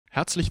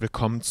Herzlich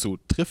willkommen zu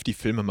Trifft die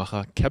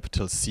Filmemacher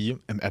Capital C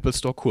im Apple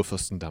Store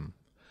Kurfürstendamm.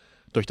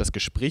 Durch das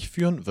Gespräch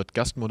führen wird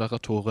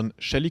Gastmoderatorin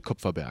Shelley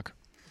Kupferberg.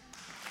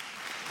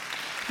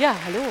 Ja,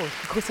 hallo,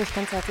 ich begrüße euch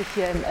ganz herzlich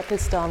hier im Apple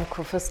Store am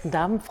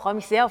Kurfürstendamm. Ich freue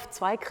mich sehr auf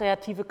zwei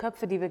kreative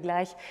Köpfe, die wir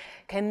gleich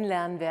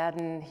kennenlernen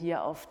werden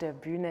hier auf der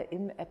Bühne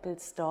im Apple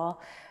Store,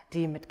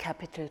 die mit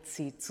Capital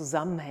C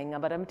zusammenhängen.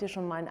 Aber damit ihr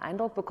schon mal einen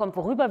Eindruck bekommt,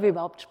 worüber wir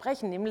überhaupt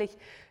sprechen, nämlich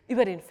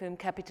über den Film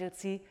Capital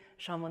C,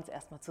 schauen wir uns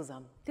erstmal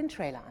zusammen den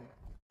Trailer an.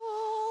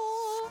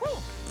 Okay,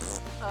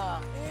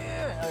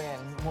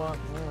 well,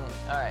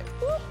 all right.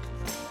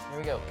 Here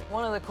we go.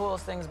 One of the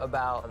coolest things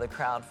about the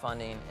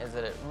crowdfunding is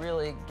that it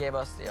really gave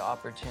us the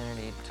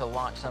opportunity to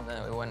launch something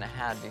that we wouldn't have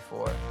had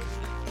before.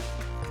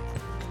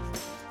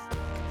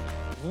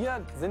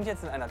 Wir sind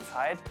jetzt in einer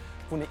Zeit,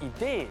 wo eine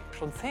Idee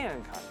schon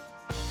zählen kann.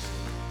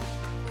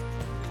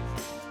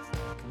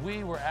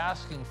 We were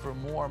asking for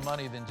more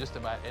money than just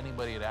about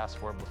anybody had asked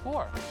for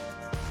before.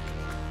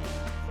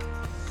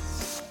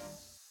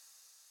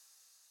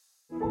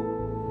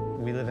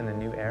 We live in a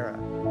new era.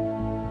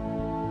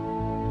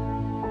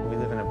 We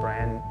live in a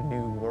brand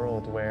new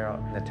world where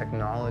the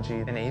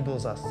technology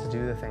enables us to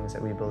do the things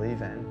that we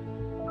believe in.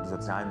 Die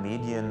sozialen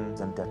Medien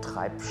sind der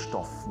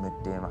Treibstoff, mit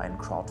dem ein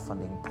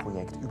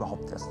Crowdfunding-Projekt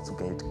überhaupt erst zu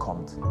Geld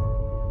kommt.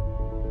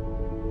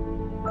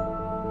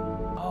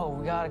 Oh,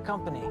 we got a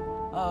company.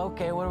 Oh,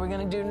 okay, what are we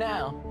gonna do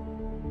now?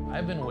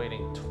 I've been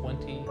waiting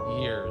 20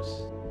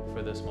 years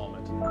for this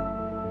moment.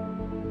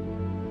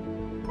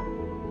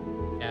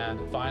 And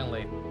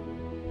finally,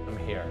 I'm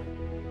here.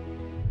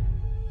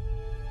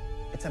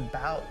 It's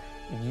about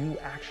you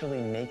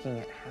actually making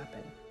it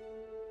happen.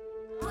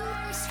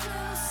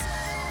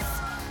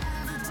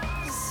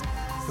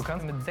 Du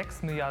kannst mit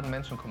 6 Milliarden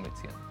Menschen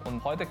kommunizieren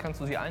und heute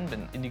kannst du sie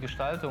einbinden in die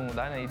Gestaltung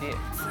deiner Idee.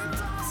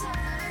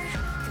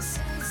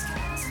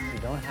 You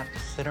don't have to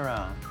sit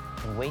around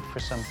and wait for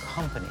some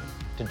company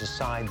to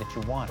decide that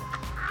you want it.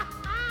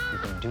 You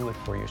can do it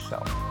for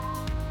yourself.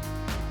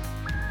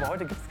 Aber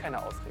heute gibt es keine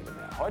Ausrede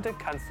mehr. Heute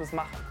kannst du es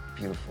machen.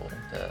 Beautiful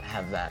to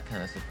have that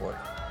kind of support.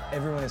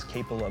 Everyone is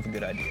capable of a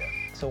good idea,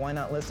 so why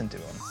not listen to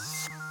them?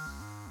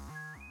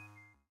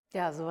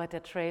 Ja, soweit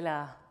der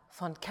Trailer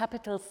von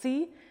Capital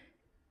C,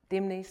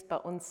 demnächst bei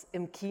uns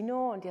im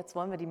Kino. Und jetzt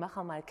wollen wir die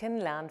Macher mal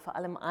kennenlernen. Vor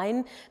allem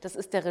einen, das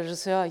ist der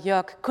Regisseur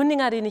Jörg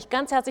Kundinger, den ich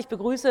ganz herzlich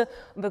begrüße.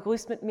 Und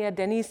begrüßt mit mir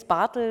Dennis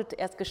Bartelt,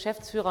 er ist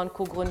Geschäftsführer und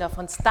Co-Gründer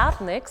von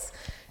Startnext.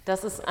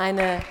 Das ist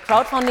eine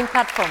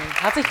Crowdfunding-Plattform.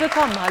 Herzlich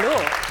willkommen, hallo.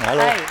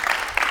 Hallo. Hi.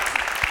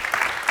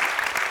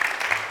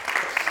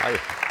 Hi.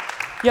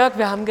 Jörg,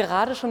 wir haben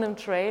gerade schon im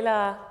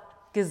Trailer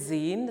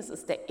gesehen, das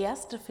ist der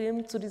erste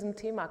Film zu diesem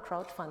Thema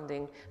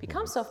Crowdfunding. Wie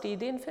kamst du auf die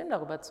Idee, einen Film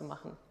darüber zu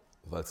machen?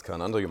 Weil es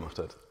kein anderer gemacht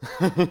hat.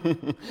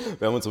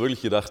 Wir haben uns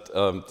wirklich gedacht,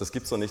 das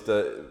gibt's doch nicht,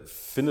 da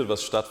findet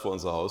was statt vor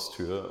unserer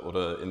Haustür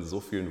oder in so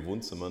vielen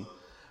Wohnzimmern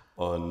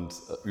und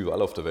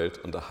überall auf der Welt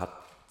und da hat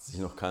sich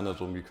noch keiner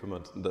darum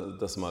gekümmert,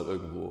 das mal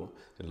irgendwo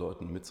den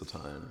Leuten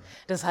mitzuteilen.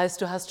 Das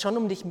heißt, du hast schon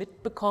um dich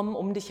mitbekommen,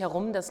 um dich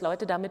herum, dass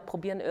Leute damit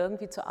probieren,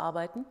 irgendwie zu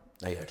arbeiten?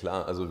 Naja,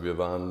 klar, also wir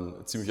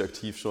waren ziemlich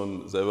aktiv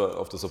schon selber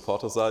auf der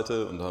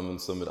Supporter-Seite und haben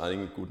uns dann mit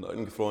einigen guten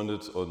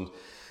angefreundet und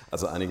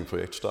also einigen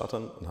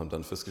Projektstartern und haben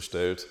dann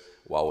festgestellt,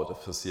 wow, da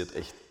passiert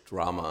echt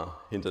Drama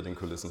hinter den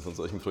Kulissen von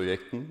solchen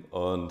Projekten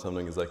und haben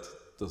dann gesagt,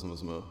 das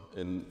müssen wir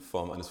in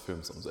Form eines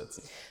Films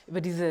umsetzen.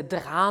 Über diese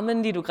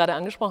Dramen, die du gerade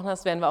angesprochen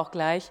hast, werden wir auch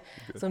gleich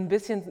so ein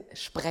bisschen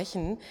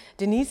sprechen.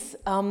 Denise,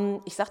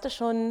 ich sagte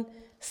schon,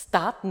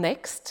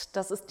 Startnext,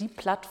 das ist die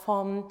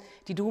Plattform,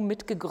 die du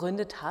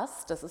mitgegründet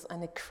hast. Das ist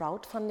eine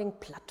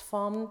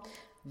Crowdfunding-Plattform.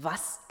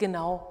 Was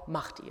genau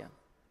macht ihr?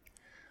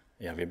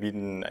 Ja, wir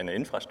bieten eine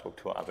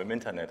Infrastruktur ab im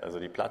Internet.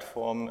 Also die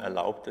Plattform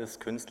erlaubt es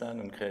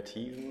Künstlern und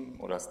Kreativen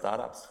oder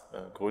Startups,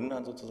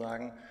 Gründern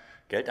sozusagen,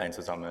 Geld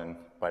einzusammeln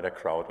bei der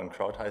Crowd. Und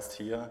Crowd heißt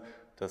hier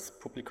das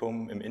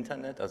Publikum im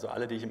Internet, also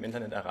alle, die ich im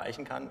Internet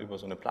erreichen kann, über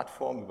so eine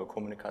Plattform, über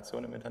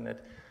Kommunikation im Internet,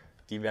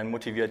 die werden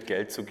motiviert,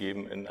 Geld zu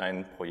geben in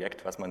ein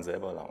Projekt, was man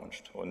selber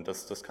launcht. Und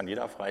das kann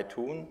jeder frei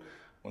tun.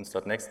 Und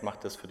Startnext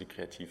macht das für die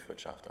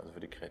Kreativwirtschaft, also für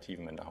die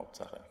Kreativen in der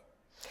Hauptsache.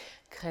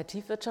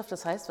 Kreativwirtschaft,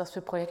 das heißt, was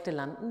für Projekte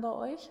landen bei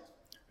euch?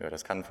 Ja,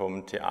 das kann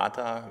vom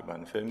Theater über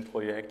ein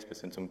Filmprojekt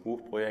bis hin zum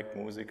Buchprojekt,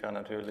 Musiker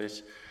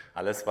natürlich.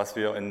 Alles, was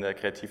wir in der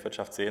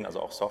Kreativwirtschaft sehen,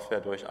 also auch Software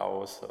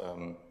durchaus,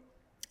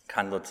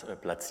 kann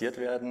dort platziert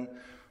werden.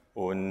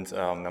 Und wir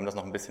haben das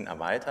noch ein bisschen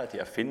erweitert. Die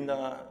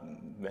Erfinder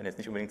werden jetzt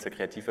nicht unbedingt zur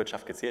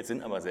Kreativwirtschaft gezählt,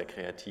 sind aber sehr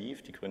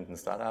kreativ. Die gründen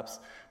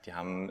Startups, die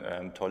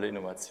haben tolle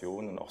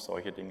Innovationen und auch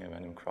solche Dinge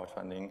werden im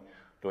Crowdfunding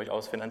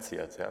durchaus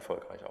finanziert, sehr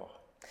erfolgreich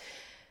auch.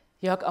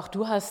 Jörg, auch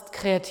du hast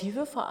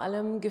Kreative vor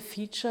allem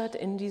gefeatured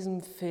in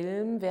diesem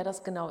Film. Wer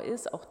das genau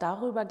ist, auch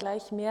darüber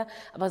gleich mehr.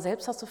 Aber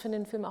selbst hast du für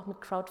den Film auch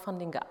mit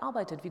Crowdfunding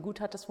gearbeitet. Wie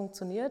gut hat das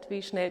funktioniert?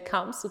 Wie schnell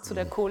kamst du zu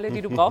der Kohle,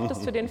 die du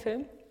brauchtest für den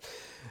Film?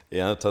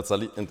 Ja,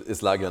 tatsächlich,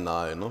 es lag ja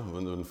nahe, ne?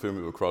 Wenn du einen Film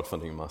über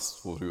Crowdfunding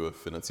machst, worüber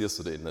finanzierst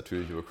du den?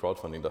 Natürlich über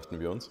Crowdfunding, dachten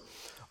wir uns.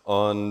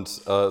 Und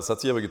es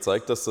hat sich aber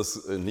gezeigt, dass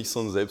das nicht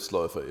so ein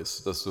Selbstläufer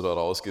ist, dass du da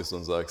rausgehst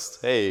und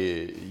sagst,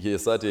 hey, hier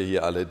seid ihr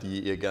hier alle, die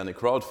ihr gerne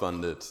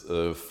crowdfundet,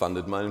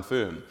 fundet mal einen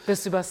Film.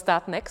 Bist du über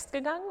Start Next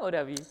gegangen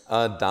oder wie?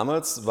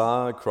 Damals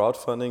war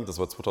Crowdfunding, das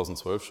war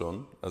 2012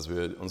 schon, als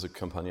wir unsere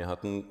Kampagne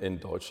hatten, in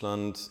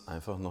Deutschland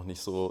einfach noch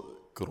nicht so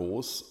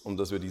groß, um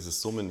dass wir diese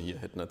Summen hier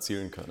hätten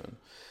erzielen können.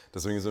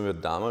 Deswegen sind wir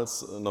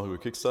damals noch über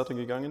Kickstarter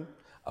gegangen,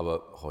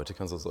 aber heute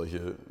kannst du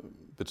solche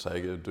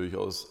Beträge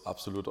durchaus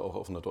absolut auch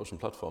auf einer deutschen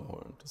Plattform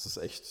holen. Das ist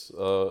echt,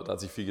 da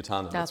hat sich viel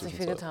getan. Da hat sich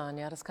viel getan,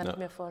 ja, das kann ich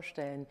mir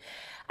vorstellen.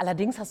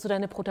 Allerdings hast du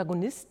deine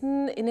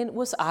Protagonisten in den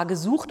USA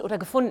gesucht oder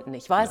gefunden,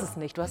 ich weiß es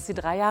nicht. Du hast sie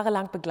 3 Jahre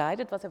lang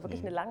begleitet, was ja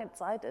wirklich eine lange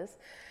Zeit ist.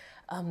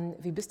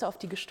 Wie bist du auf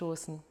die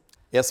gestoßen?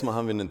 Erstmal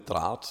haben wir einen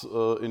Draht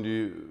in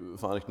die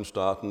Vereinigten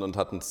Staaten und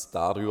hatten es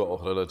darüber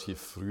auch relativ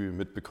früh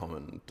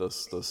mitbekommen,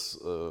 dass das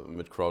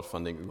mit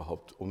Crowdfunding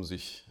überhaupt um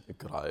sich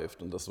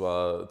greift. Und das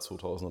war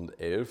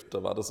 2011,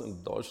 da war das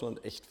in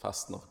Deutschland echt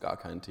fast noch gar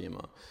kein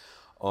Thema.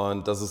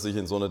 Und dass es sich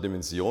in so einer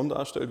Dimension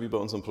darstellt wie bei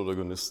unseren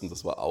Protagonisten,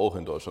 das war auch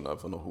in Deutschland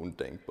einfach noch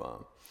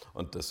undenkbar.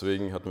 Und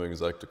deswegen hatten wir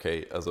gesagt,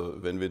 okay,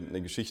 also wenn wir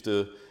eine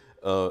Geschichte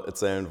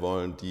erzählen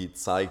wollen, die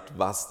zeigt,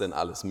 was denn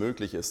alles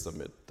möglich ist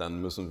damit,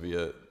 dann müssen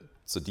wir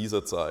zu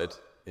dieser Zeit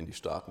in die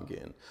Staaten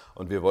gehen.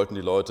 Und wir wollten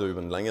die Leute über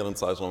einen längeren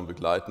Zeitraum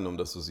begleiten, um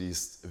dass du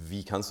siehst,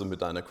 wie kannst du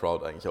mit deiner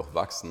Crowd eigentlich auch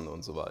wachsen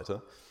und so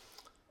weiter.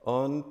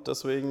 Und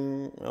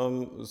deswegen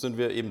sind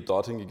wir eben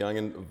dorthin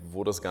gegangen,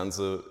 wo das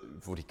Ganze,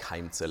 wo die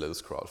Keimzelle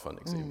des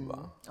Crowdfundings eben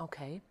war.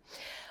 Okay.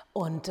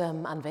 Und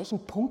an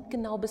welchem Punkt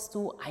genau bist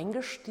du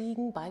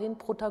eingestiegen bei den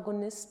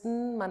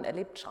Protagonisten? Man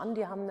erlebt schon,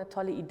 die haben eine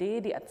tolle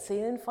Idee, die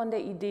erzählen von der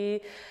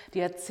Idee,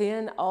 die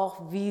erzählen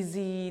auch, wie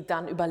sie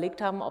dann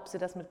überlegt haben, ob sie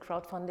das mit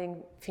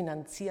Crowdfunding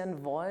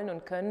finanzieren wollen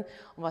und können.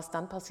 Und was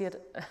dann passiert,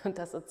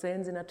 das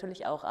erzählen sie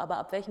natürlich auch. Aber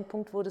ab welchem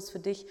Punkt wurde es für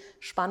dich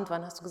spannend?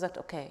 Wann hast du gesagt,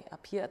 okay,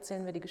 ab hier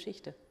erzählen wir die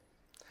Geschichte?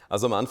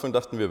 Also am Anfang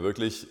dachten wir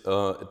wirklich,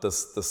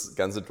 dass das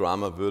ganze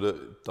Drama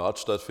würde dort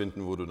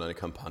stattfinden, wo du deine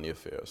Kampagne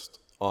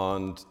fährst.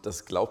 Und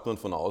das glaubt man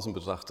von außen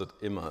betrachtet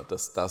immer,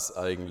 dass das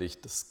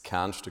eigentlich das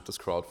Kernstück des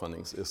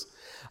Crowdfundings ist.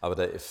 Aber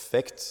der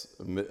Effekt,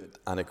 mit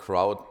einer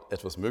Crowd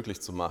etwas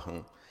möglich zu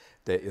machen,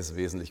 der ist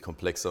wesentlich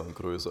komplexer und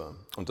größer.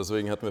 Und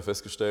deswegen hatten wir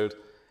festgestellt,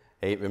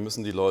 hey, wir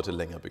müssen die Leute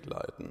länger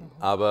begleiten.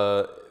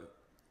 Aber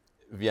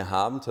wir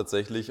haben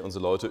tatsächlich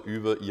unsere Leute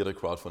über ihre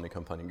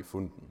Crowdfunding-Kampagnen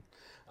gefunden.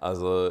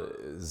 Also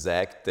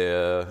Zack,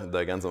 der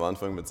da ganz am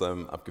Anfang mit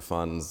seinem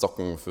abgefahrenen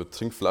Socken für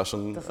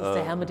Trinkflaschen. Das ist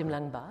der Herr mit dem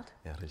langen Bart?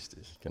 Ja,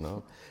 richtig,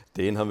 genau.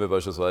 Den haben wir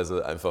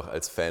beispielsweise einfach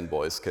als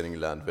Fanboys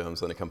kennengelernt. Wir haben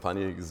seine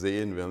Kampagne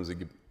gesehen, wir haben sie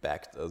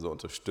gebackt, also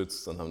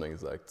unterstützt und haben dann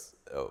gesagt,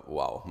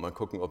 wow, mal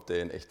gucken, ob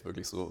der in echt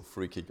wirklich so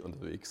freakig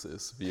unterwegs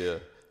ist, wie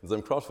er in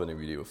seinem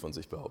Crowdfunding-Video von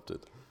sich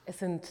behauptet. Es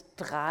sind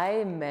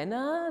 3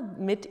 Männer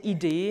mit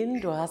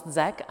Ideen. Du hast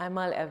Zack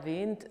einmal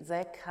erwähnt.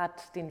 Zack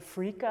hat den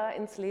Freaker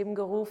ins Leben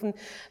gerufen.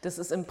 Das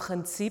ist im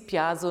Prinzip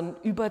ja so ein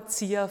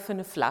Überzieher für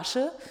eine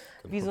Flasche,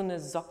 wie so eine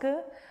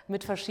Socke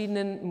mit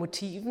verschiedenen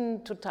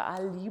Motiven,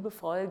 total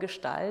liebevoll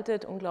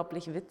gestaltet,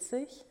 unglaublich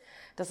witzig.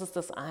 Das ist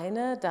das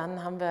eine.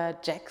 Dann haben wir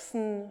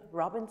Jackson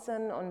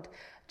Robinson und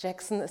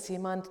Jackson ist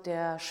jemand,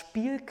 der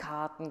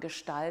Spielkarten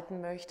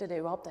gestalten möchte, der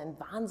überhaupt ein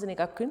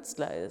wahnsinniger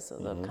Künstler ist,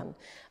 also kann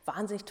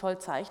wahnsinnig toll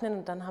zeichnen.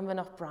 Und dann haben wir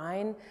noch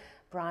Brian.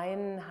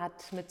 Brian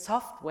hat mit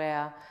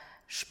Software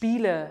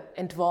Spiele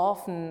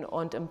entworfen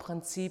und im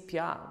Prinzip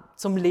ja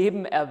zum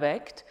Leben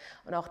erweckt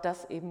und auch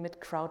das eben mit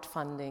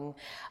Crowdfunding.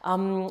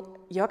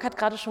 Jörg hat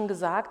gerade schon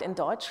gesagt, in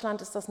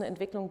Deutschland ist das eine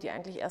Entwicklung, die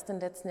eigentlich erst in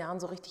den letzten Jahren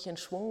so richtig in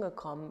Schwung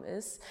gekommen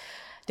ist.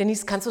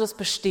 Denise, kannst du das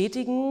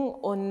bestätigen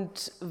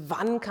und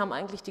wann kam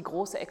eigentlich die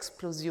große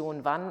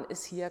Explosion? Wann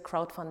ist hier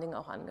Crowdfunding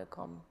auch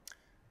angekommen?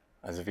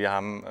 Also wir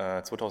haben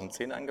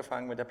 2010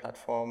 angefangen mit der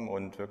Plattform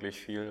und wirklich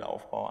viel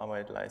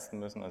Aufbauarbeit leisten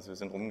müssen. Also wir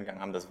sind rumgegangen,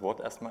 haben das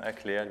Wort erstmal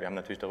erklärt. Wir haben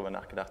natürlich darüber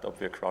nachgedacht,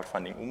 ob wir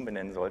Crowdfunding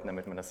umbenennen sollten,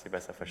 damit man das hier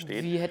besser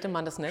versteht. Wie hätte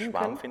man das nennen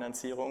können?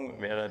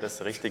 Schwarmfinanzierung wäre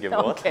das richtige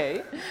Wort.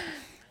 Okay.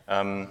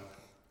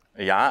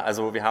 Ja,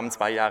 also wir haben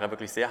 2 Jahre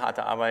wirklich sehr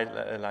harte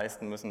Arbeit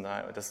leisten müssen,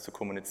 das zu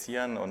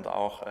kommunizieren und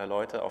auch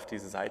Leute auf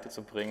diese Seite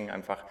zu bringen,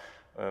 einfach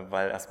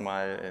weil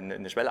erstmal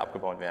eine Schwelle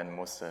abgebaut werden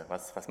musste.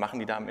 Was machen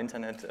die da im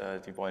Internet?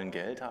 Die wollen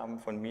Geld haben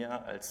von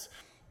mir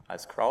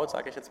als Crowd,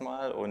 sage ich jetzt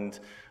mal.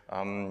 Und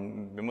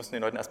wir mussten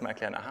den Leuten erstmal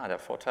erklären, aha, der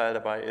Vorteil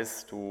dabei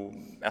ist,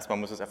 erstmal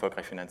muss es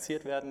erfolgreich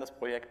finanziert werden, das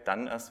Projekt,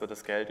 dann erst wird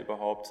das Geld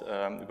überhaupt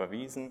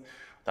überwiesen,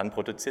 dann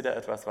produziert er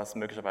etwas, was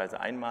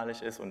möglicherweise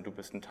einmalig ist und du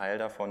bist ein Teil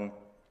davon.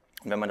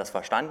 Und wenn man das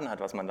verstanden hat,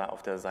 was man da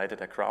auf der Seite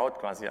der Crowd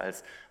quasi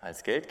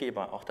als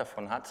Geldgeber auch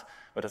davon hat,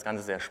 wird das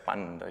Ganze sehr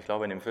spannend. Ich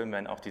glaube, in dem Film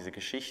werden auch diese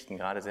Geschichten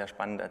gerade sehr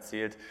spannend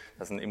erzählt.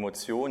 Das sind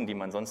Emotionen, die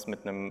man sonst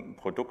mit einem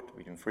Produkt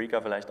wie dem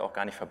Freaker vielleicht auch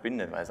gar nicht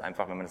verbindet, weil es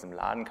einfach, wenn man es im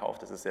Laden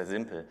kauft, das ist sehr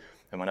simpel.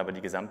 Wenn man aber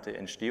die gesamte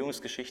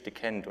Entstehungsgeschichte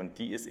kennt und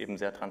die ist eben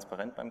sehr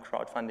transparent beim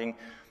Crowdfunding,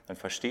 dann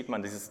versteht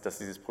man, dass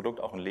dieses Produkt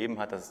auch ein Leben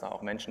hat, dass es da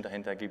auch Menschen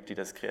dahinter gibt, die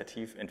das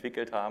kreativ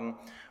entwickelt haben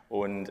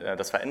und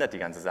das verändert die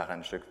ganze Sache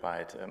ein Stück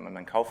weit.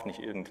 Man kauft nicht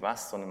irgendwas,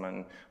 was, sondern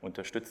man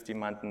unterstützt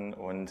jemanden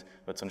und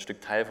wird so ein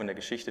Stück Teil von der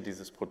Geschichte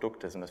dieses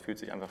Produktes und das fühlt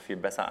sich einfach viel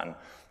besser an.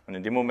 Und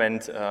in dem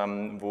Moment,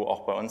 wo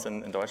auch bei uns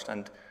in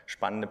Deutschland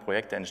spannende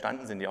Projekte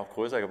entstanden sind, die auch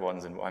größer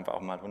geworden sind, wo einfach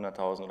auch mal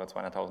 100.000 oder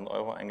 200.000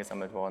 Euro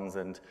eingesammelt worden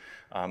sind,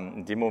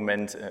 in dem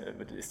Moment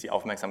ist die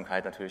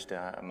Aufmerksamkeit natürlich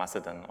der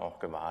Masse dann auch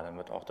gewahr. Dann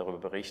wird auch darüber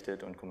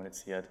berichtet und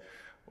kommuniziert.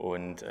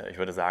 Und ich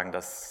würde sagen,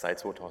 dass seit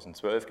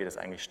 2012 geht es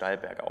eigentlich steil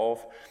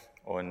bergauf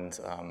und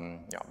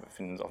wir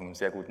befinden uns auf einem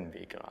sehr guten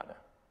Weg gerade.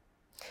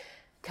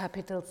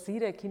 Capital C,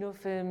 der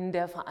Kinofilm,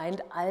 der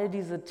vereint all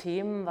diese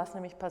Themen, was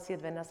nämlich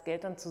passiert, wenn das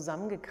Geld dann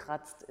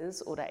zusammengekratzt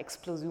ist oder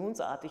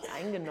explosionsartig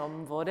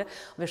eingenommen wurde.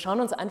 Und wir schauen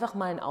uns einfach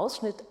mal einen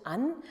Ausschnitt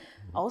an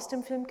aus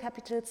dem Film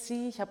Capital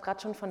C. Ich habe gerade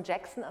schon von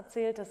Jackson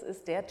erzählt, das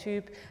ist der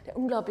Typ, der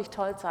unglaublich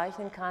toll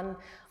zeichnen kann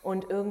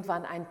und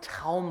irgendwann einen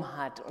Traum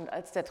hat. Und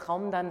als der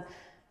Traum dann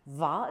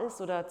wahr ist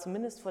oder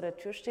zumindest vor der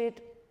Tür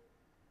steht,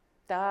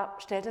 da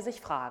stellt er sich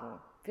Fragen.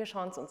 Wir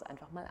schauen es uns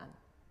einfach mal an.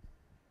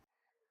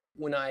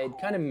 When I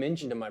kind of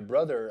mentioned to my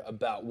brother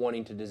about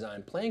wanting to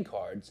design playing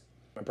cards,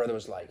 my brother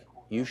was like,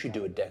 you should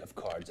do a deck of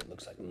cards that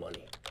looks like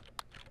money.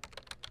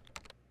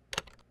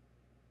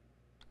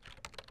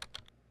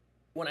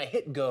 When I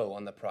hit go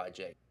on the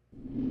project,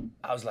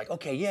 I was like,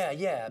 okay,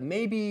 yeah,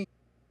 maybe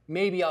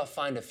I'll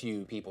find a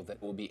few people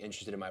that will be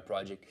interested in my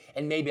project,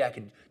 and maybe I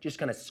could just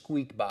kind of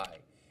squeak by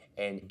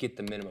and get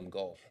the minimum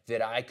goal,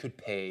 that I could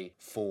pay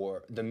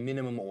for the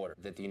minimum order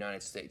that the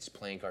United States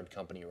Playing Card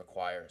Company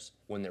requires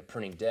when they're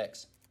printing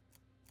decks.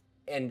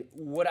 And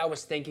what I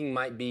was thinking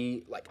might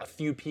be like a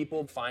few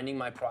people finding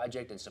my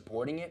project and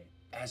supporting it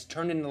has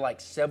turned into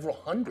like several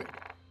hundred.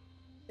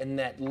 And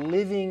that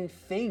living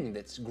thing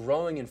that's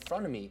growing in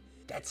front of me,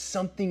 that's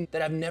something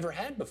that I've never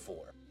had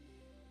before.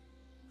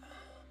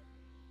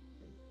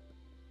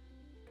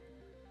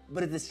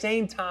 But at the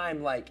same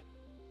time, like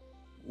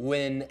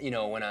when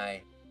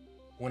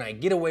I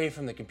get away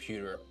from the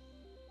computer,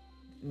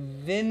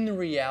 then the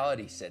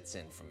reality sets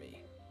in for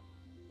me.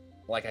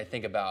 Like I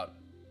think about,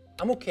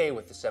 I'm okay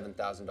with the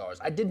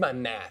 $7,000. I did my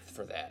math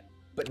for that.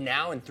 But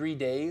now in 3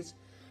 days,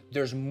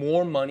 there's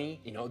more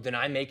money, than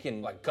I make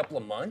in like a couple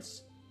of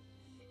months.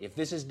 If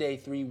this is day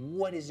 3,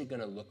 what is it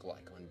gonna look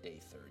like on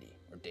day 30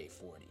 or day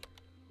 40?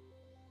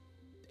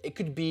 It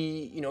could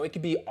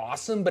be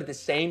awesome, but at the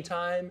same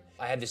time,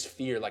 I have this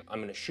fear, like I'm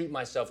gonna shoot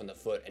myself in the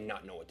foot and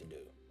not know what to do.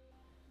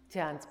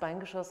 Tja, ins Bein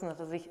geschossen hat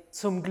er sich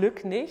zum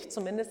Glück nicht,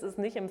 zumindest ist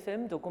nicht im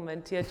Film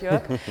dokumentiert,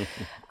 Jörg.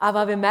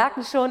 Aber wir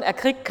merken schon, er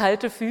kriegt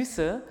kalte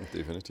Füße.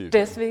 Definitiv.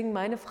 Deswegen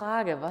meine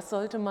Frage, was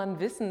sollte man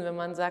wissen, wenn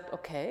man sagt,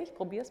 okay, ich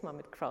probiere es mal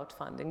mit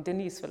Crowdfunding.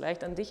 Denise,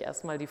 vielleicht an dich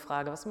erstmal die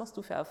Frage, was machst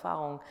du für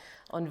Erfahrungen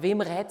und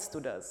wem rätst du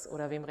das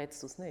oder wem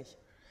rätst du es nicht?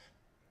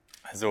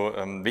 Also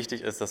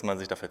wichtig ist, dass man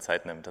sich dafür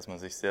Zeit nimmt, dass man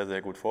sich sehr,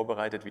 sehr gut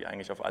vorbereitet, wie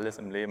eigentlich auf alles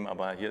im Leben.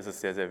 Aber hier ist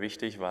es sehr, sehr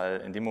wichtig, weil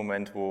in dem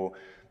Moment, wo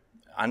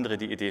andere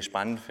die Idee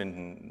spannend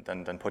finden,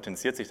 dann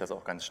potenziert sich das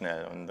auch ganz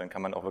schnell und dann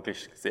kann man auch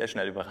wirklich sehr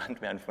schnell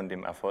überrannt werden von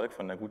dem Erfolg,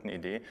 von einer guten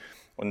Idee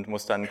und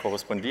muss dann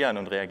korrespondieren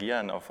und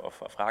reagieren auf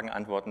Fragen,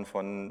 Antworten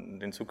von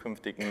den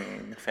zukünftigen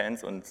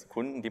Fans und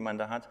Kunden, die man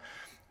da hat.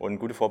 Und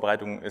gute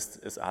Vorbereitung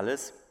ist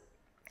alles.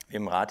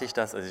 Wem rate ich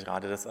das? Also ich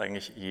rate das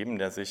eigentlich jedem,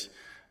 der sich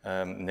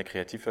in der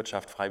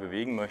Kreativwirtschaft frei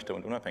bewegen möchte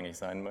und unabhängig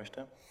sein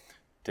möchte,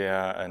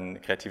 der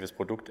ein kreatives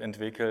Produkt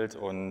entwickelt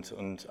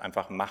und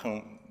einfach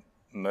machen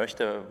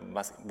möchte,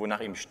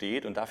 wonach ihm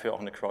steht und dafür auch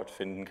eine Crowd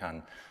finden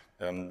kann.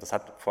 Das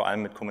hat vor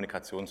allem mit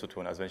Kommunikation zu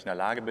tun. Also wenn ich in der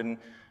Lage bin,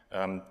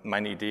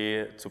 meine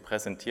Idee zu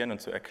präsentieren und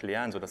zu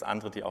erklären, sodass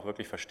andere die auch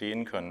wirklich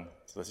verstehen können,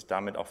 sodass ich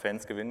damit auch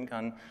Fans gewinnen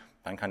kann,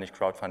 dann kann ich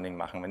Crowdfunding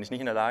machen. Wenn ich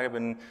nicht in der Lage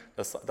bin,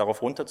 das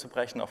darauf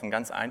runterzubrechen, auf ein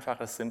ganz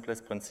einfaches,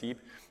 simples Prinzip,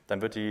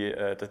 dann wird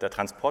der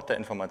Transport der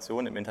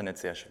Informationen im Internet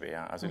sehr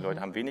schwer. Also die Leute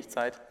haben wenig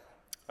Zeit,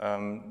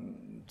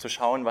 zu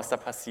schauen, was da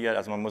passiert.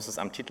 Also man muss es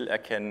am Titel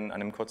erkennen,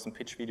 an einem kurzen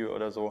Pitch-Video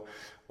oder so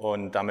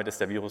und damit ist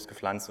der Virus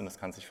gepflanzt und es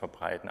kann sich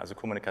verbreiten. Also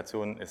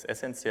Kommunikation ist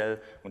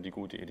essentiell und die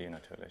gute Idee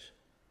natürlich.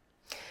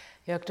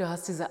 Jörg, du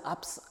hast diese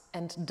Ups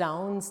and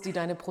Downs, die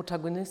deine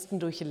Protagonisten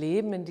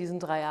durchleben in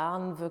diesen 3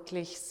 Jahren,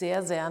 wirklich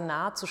sehr, sehr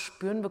nah zu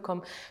spüren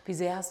bekommen. Wie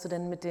sehr hast du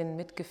denn mit denen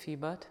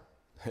mitgefiebert?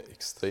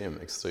 Extrem.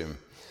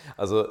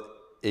 Also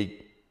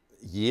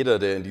jeder,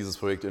 der in dieses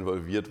Projekt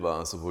involviert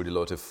war, sowohl die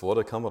Leute vor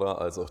der Kamera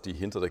als auch die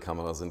hinter der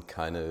Kamera, sind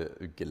keine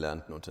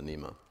gelernten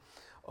Unternehmer.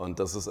 Und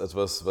das ist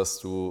etwas, was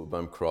du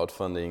beim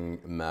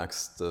Crowdfunding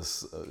merkst,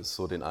 dass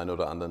so den einen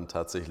oder anderen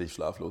tatsächlich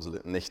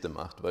schlaflose Nächte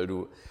macht, weil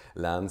du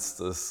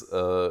lernst es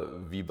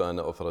wie bei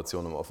einer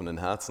Operation im offenen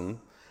Herzen.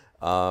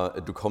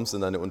 Du kommst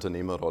in deine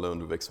Unternehmerrolle und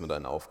du wächst mit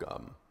deinen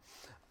Aufgaben.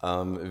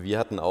 Wir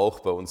hatten auch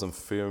bei unserem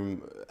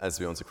Film,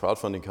 als wir unsere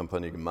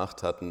Crowdfunding-Kampagne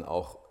gemacht hatten,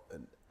 auch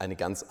eine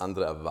ganz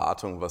andere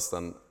Erwartung, was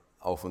dann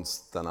auf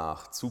uns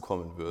danach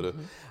zukommen würde.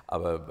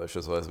 Aber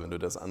beispielsweise, wenn du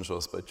das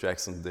anschaust bei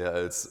Jackson, der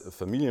als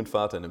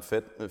Familienvater in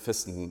einem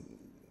festen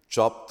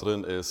Job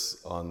drin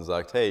ist und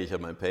sagt, hey, ich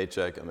habe mein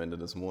Paycheck am Ende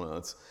des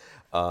Monats,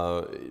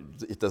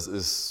 das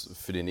ist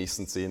für die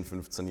nächsten 10,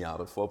 15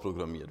 Jahre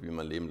vorprogrammiert, wie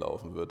mein Leben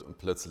laufen wird. Und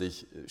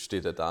plötzlich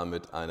steht er da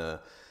mit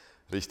einer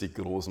richtig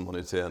großen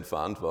monetären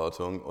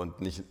Verantwortung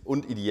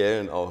und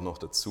ideellen auch noch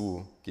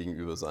dazu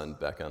gegenüber seinen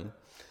Backern.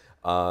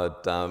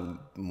 Da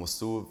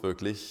musst du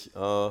wirklich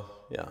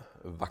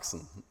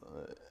wachsen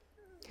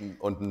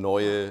und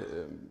neue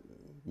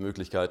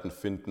Möglichkeiten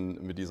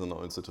finden, mit dieser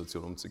neuen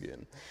Situation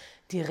umzugehen.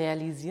 Die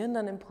realisieren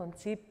dann im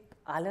Prinzip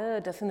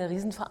alle, dass sie eine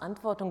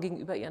Riesenverantwortung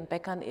gegenüber ihren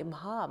Bäckern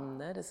eben haben,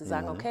 ne? Dass sie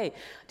sagen, okay,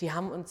 die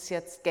haben uns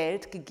jetzt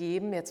Geld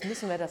gegeben, jetzt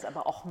müssen wir das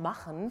aber auch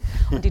machen.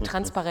 Und die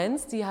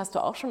Transparenz, die hast du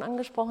auch schon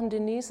angesprochen,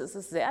 Denise, es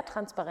ist sehr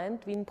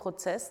transparent, wie ein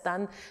Prozess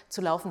dann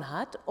zu laufen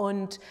hat.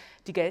 Und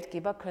die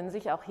Geldgeber können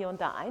sich auch hier und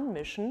da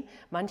einmischen.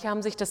 Manche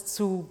haben sich das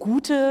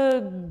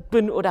zugute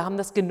oder haben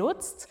das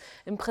genutzt.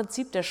 Im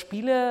Prinzip der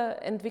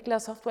Spieleentwickler,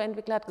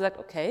 Softwareentwickler hat gesagt,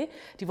 okay,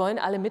 die wollen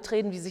alle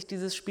mitreden, wie sich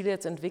dieses Spiel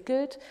jetzt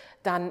entwickelt.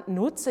 Dann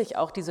nutze ich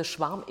auch diese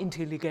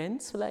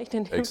Schwarmintelligenz vielleicht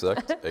in dem Fall.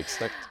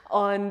 Exakt.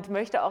 Und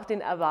möchte auch den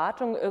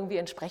Erwartungen irgendwie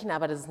entsprechen.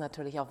 Aber das ist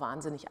natürlich auch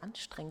wahnsinnig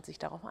anstrengend, sich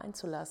darauf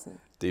einzulassen.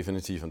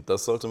 Definitiv. Und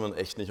das sollte man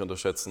echt nicht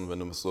unterschätzen, wenn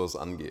du mit sowas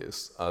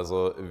angehst.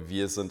 Also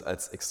wir sind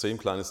als extrem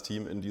kleines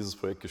Team in dieses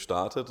Projekt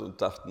gestartet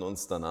und dachten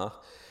uns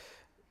danach,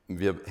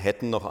 wir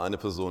hätten noch eine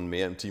Person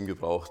mehr im Team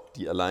gebraucht,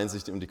 die allein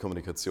sich um die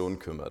Kommunikation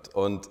kümmert.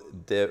 Und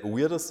der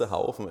weirdeste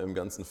Haufen im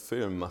ganzen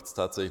Film macht es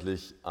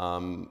tatsächlich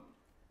am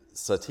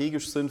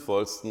strategisch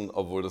sinnvollsten,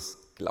 obwohl das,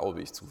 glaube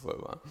ich,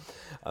 Zufall war.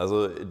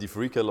 Also die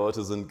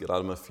Freaker-Leute sind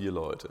gerade mal 4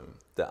 Leute.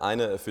 Der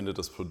eine erfindet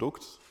das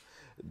Produkt,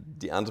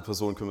 die andere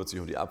Person kümmert sich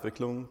um die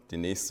Abwicklung, die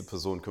nächste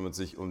Person kümmert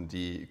sich um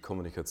die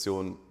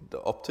Kommunikation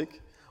der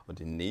Optik und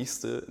die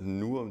nächste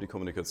nur um die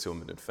Kommunikation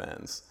mit den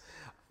Fans.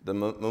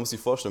 Man muss sich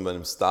vorstellen, bei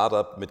einem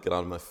Startup mit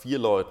gerade mal 4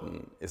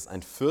 Leuten ist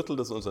ein Viertel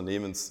des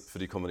Unternehmens für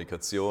die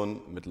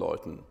Kommunikation mit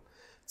Leuten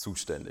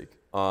zuständig.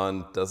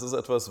 Und das ist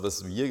etwas,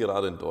 was wir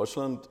gerade in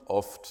Deutschland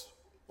oft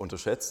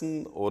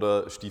unterschätzen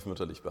oder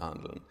stiefmütterlich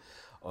behandeln.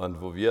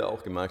 Und wo wir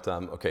auch gemerkt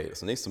haben, okay,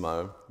 das nächste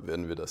Mal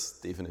werden wir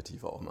das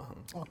definitiv auch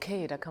machen.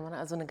 Okay, da kann man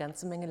also eine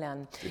ganze Menge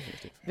lernen.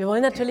 Definitiv. Wir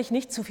wollen natürlich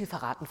nicht zu viel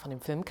verraten von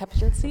dem Film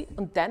Capital C.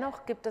 Und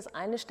dennoch gibt es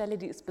eine Stelle,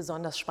 die ist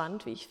besonders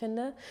spannend, wie ich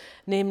finde.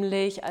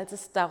 Nämlich, als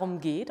es darum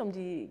geht, um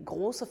die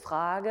große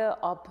Frage,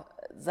 ob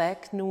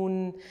Zack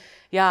nun,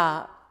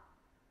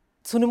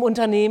 zu einem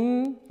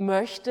Unternehmen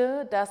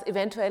möchte, das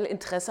eventuell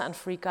Interesse an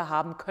Freaker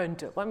haben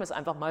könnte. Wollen wir es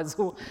einfach mal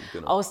so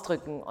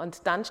ausdrücken.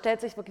 Und dann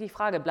stellt sich wirklich die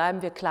Frage,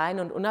 bleiben wir klein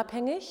und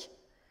unabhängig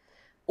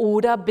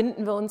oder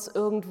binden wir uns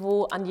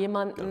irgendwo an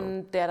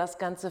jemanden, der das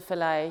Ganze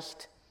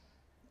vielleicht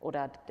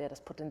oder der das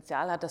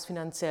Potenzial hat, das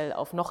finanziell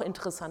auf noch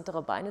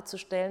interessantere Beine zu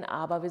stellen,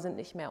 aber wir sind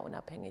nicht mehr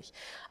unabhängig.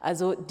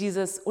 Also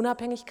dieses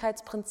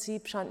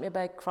Unabhängigkeitsprinzip scheint mir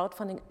bei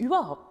Crowdfunding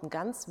überhaupt ein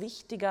ganz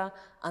wichtiger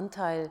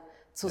Anteil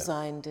zu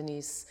sein,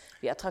 Denise.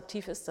 Wie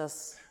attraktiv ist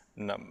das?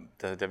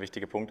 Der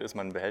wichtige Punkt ist,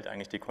 man behält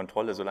eigentlich die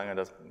Kontrolle,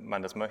 solange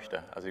man das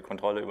möchte. Also die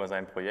Kontrolle über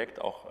sein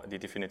Projekt, auch die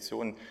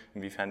Definition,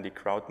 inwiefern die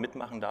Crowd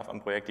mitmachen darf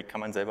am Projekt, die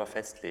kann man selber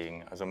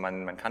festlegen. Also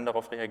man kann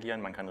darauf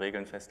reagieren, man kann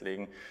Regeln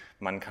festlegen,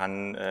 man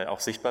kann auch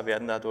sichtbar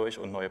werden dadurch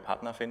und neue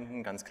Partner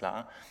finden, ganz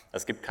klar.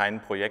 Es gibt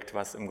kein Projekt,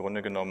 was im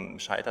Grunde genommen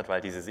scheitert,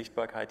 weil diese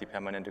Sichtbarkeit, die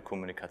permanente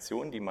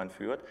Kommunikation, die man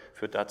führt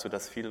dazu,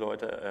 dass viele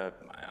Leute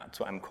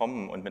zu einem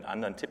kommen und mit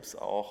anderen Tipps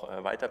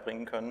auch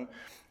weiterbringen können.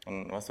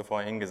 Und was du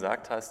vorhin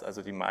gesagt hast,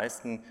 also die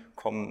meisten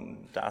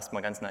kommen da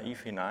erstmal ganz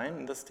naiv hinein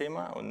in das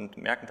Thema und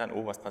merken dann,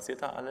 oh, was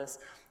passiert da alles,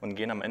 und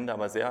gehen am Ende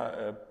aber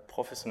sehr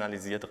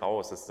professionalisiert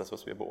raus. Das ist das,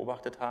 was wir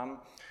beobachtet haben,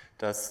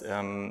 dass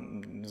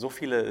so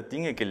viele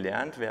Dinge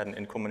gelernt werden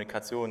in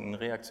Kommunikation, in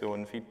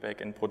Reaktionen,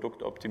 Feedback, in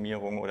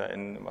Produktoptimierung oder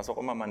in was auch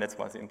immer man jetzt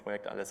quasi im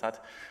Projekt alles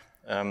hat,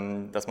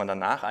 dass man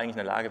danach eigentlich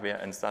in der Lage wäre,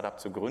 ein Startup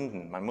zu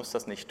gründen. Man muss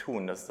das nicht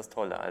tun, das ist das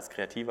Tolle. Als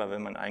Kreativer will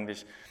man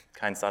eigentlich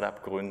kein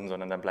Startup gründen,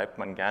 sondern dann bleibt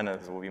man gerne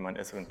so, wie man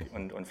ist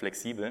und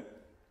flexibel.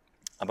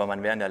 Aber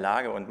man wäre in der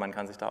Lage und man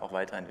kann sich da auch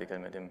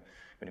weiterentwickeln mit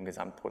dem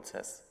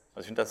Gesamtprozess.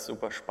 Also ich finde das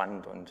super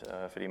spannend und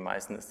für die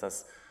meisten ist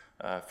das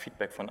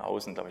Feedback von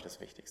außen, glaube ich,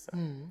 das Wichtigste.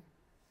 Mhm.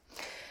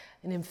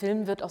 In dem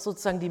Film wird auch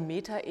sozusagen die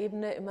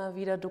Metaebene immer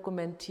wieder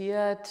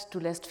dokumentiert. Du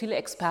lässt viele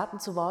Experten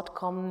zu Wort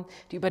kommen,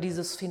 die über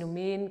dieses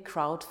Phänomen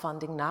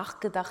Crowdfunding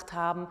nachgedacht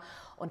haben.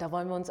 Und da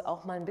wollen wir uns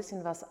auch mal ein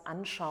bisschen was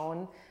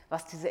anschauen,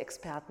 was diese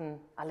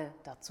Experten alle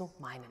dazu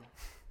meinen.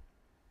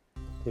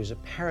 There's a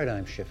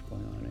paradigm shift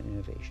going on in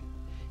innovation.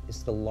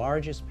 It's the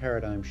largest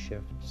paradigm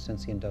shift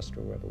since the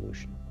Industrial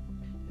Revolution.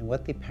 And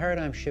what the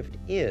paradigm shift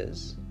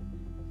is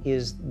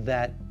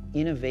that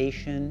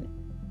innovation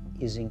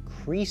is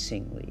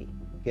increasingly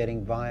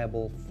getting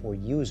viable for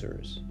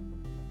users,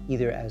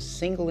 either as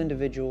single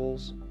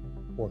individuals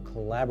or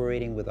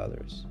collaborating with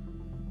others.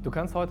 Du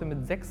kannst heute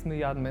mit 6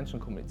 Milliarden Menschen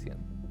kommunizieren.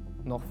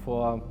 Noch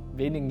vor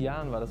wenigen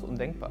Jahren war das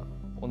undenkbar.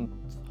 Und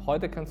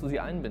heute kannst du sie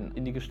einbinden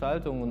in die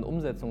Gestaltung und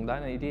Umsetzung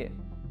deiner Idee.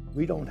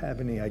 We don't have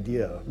any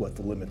idea what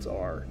the limits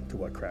are to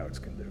what crowds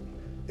can do.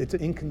 It's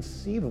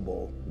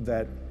inconceivable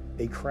that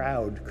a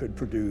crowd could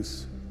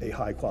produce a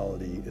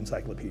high-quality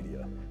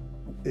encyclopedia.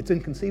 It's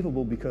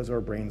inconceivable because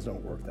our brains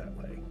don't work that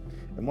way.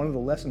 And one of the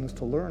lessons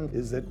to learn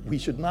is that we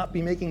should not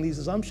be making these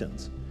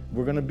assumptions.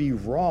 we're going to be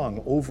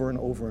wrong over and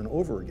over and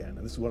over again.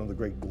 And this is one of the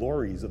great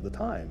glories of the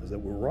time, is that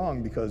we're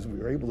wrong because we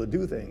were able to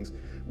do things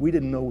we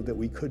didn't know that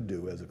we could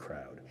do as a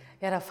crowd.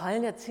 Ja, da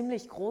fallen ja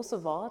ziemlich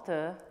große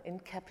Worte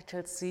in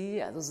Capital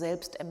C, also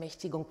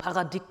Selbstermächtigung,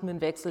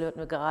 Paradigmenwechsel hörten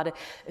wir gerade.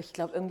 Ich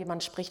glaube,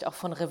 irgendjemand spricht auch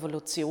von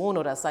Revolution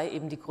oder es sei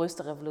eben die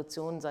größte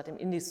Revolution seit dem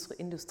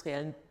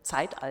industriellen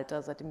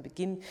Zeitalter, seit dem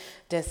Beginn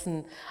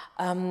dessen.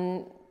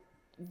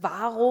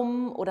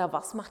 Warum oder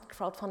was macht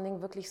Crowdfunding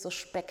wirklich so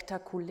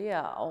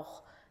spektakulär,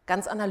 auch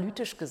ganz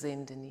analytisch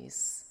gesehen,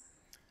 Denise?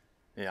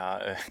 Ja,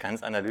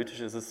 ganz analytisch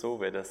ist es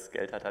so, wer das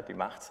Geld hat, hat die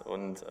Macht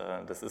und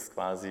das ist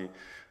quasi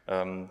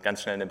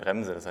ganz schnell eine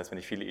Bremse. Das heißt, wenn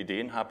ich viele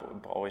Ideen habe,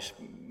 brauche ich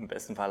im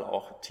besten Fall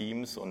auch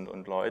Teams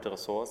und Leute,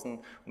 Ressourcen,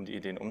 um die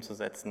Ideen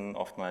umzusetzen.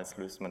 Oftmals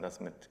löst man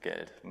das mit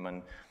Geld. Wenn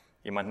man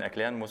jemandem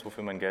erklären muss,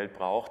 wofür man Geld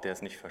braucht, der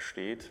es nicht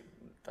versteht,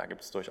 da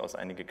gibt es durchaus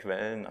einige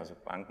Quellen, also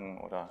Banken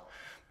oder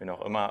wen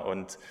auch immer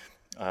und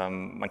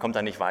man kommt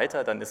da nicht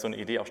weiter, dann ist so eine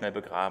Idee auch schnell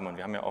begraben. Und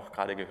wir haben ja auch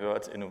gerade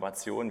gehört,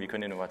 Innovationen, wie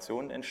können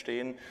Innovationen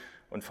entstehen?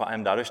 Und vor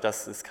allem dadurch,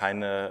 dass es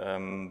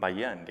keine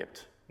Barrieren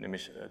gibt,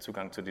 nämlich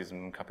Zugang zu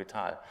diesem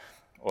Kapital.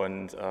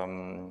 Und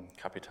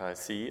Capital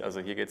C,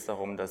 also hier geht es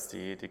darum, dass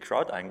die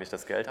Crowd eigentlich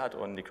das Geld hat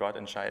und die Crowd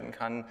entscheiden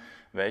kann,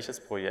 welches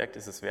Projekt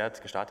ist es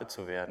wert, gestartet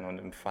zu werden. Und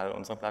im Fall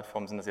unserer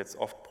Plattform sind das jetzt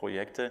oft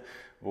Projekte,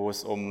 wo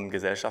es um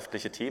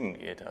gesellschaftliche Themen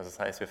geht. Also das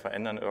heißt, wir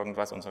verändern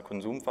irgendwas, unser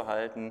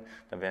Konsumverhalten,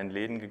 da werden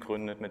Läden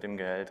gegründet mit dem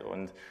Geld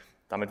und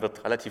damit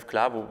wird relativ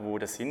klar, wo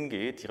das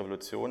hingeht. Die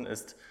Revolution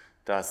ist,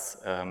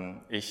 dass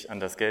ich an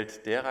das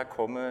Geld derer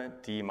komme,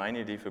 die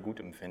meine Idee für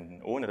gut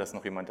empfinden, ohne dass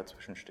noch jemand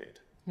dazwischen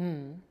steht.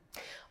 Und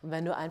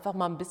wenn du einfach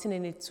mal ein bisschen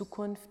in die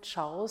Zukunft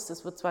schaust,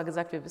 es wird zwar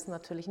gesagt, wir wissen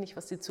natürlich nicht,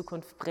 was die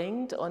Zukunft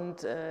bringt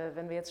und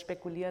wenn wir jetzt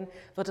spekulieren,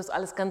 wird das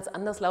alles ganz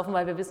anders laufen,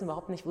 weil wir wissen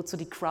überhaupt nicht, wozu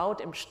die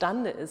Crowd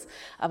imstande ist.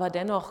 Aber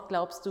dennoch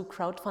glaubst du,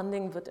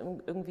 Crowdfunding wird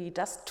irgendwie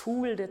das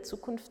Tool der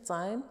Zukunft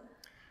sein?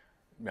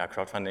 Ja,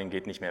 Crowdfunding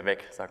geht nicht mehr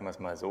weg, sagen wir es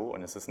mal so.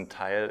 Und es ist ein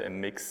Teil im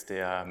Mix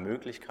der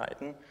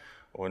Möglichkeiten.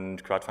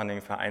 Und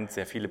Crowdfunding vereint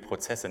sehr viele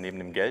Prozesse. Neben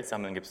dem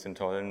Geldsammeln gibt es den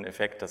tollen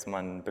Effekt, dass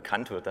man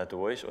bekannt wird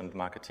dadurch und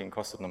Marketing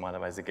kostet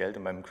normalerweise Geld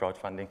und beim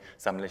Crowdfunding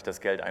sammle ich das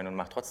Geld ein und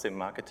mache trotzdem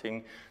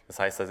Marketing. Das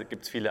heißt, da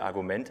gibt es viele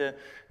Argumente.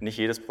 Nicht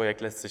jedes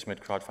Projekt lässt sich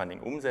mit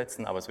Crowdfunding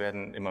umsetzen, aber es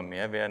werden immer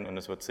mehr werden und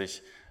es wird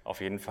sich auf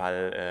jeden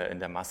Fall in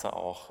der Masse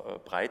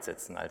auch breit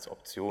setzen als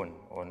Option.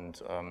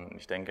 Und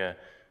ich denke,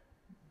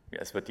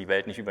 es wird die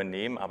Welt nicht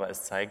übernehmen, aber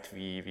es zeigt,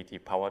 wie die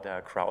Power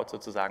der Crowd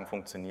sozusagen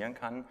funktionieren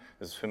kann.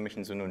 Das ist für mich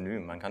ein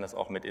Synonym. Man kann das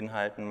auch mit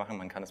Inhalten machen,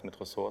 man kann es mit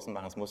Ressourcen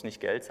machen. Es muss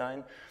nicht Geld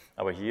sein,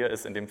 aber hier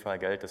ist in dem Fall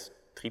Geld das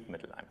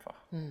Triebmittel einfach.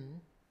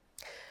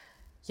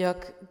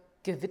 Jörg,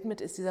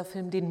 gewidmet ist dieser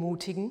Film den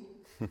Mutigen.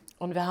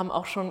 Und wir haben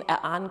auch schon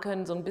erahnen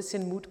können, so ein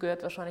bisschen Mut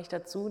gehört wahrscheinlich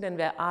dazu, denn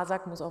wer A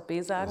sagt, muss auch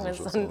B sagen, wenn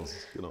es dann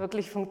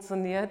wirklich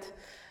funktioniert.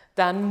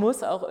 Dann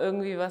muss auch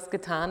irgendwie was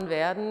getan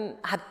werden.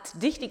 Hat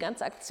dich die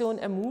ganze Aktion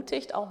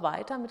ermutigt, auch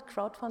weiter mit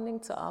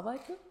Crowdfunding zu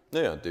arbeiten?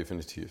 Naja,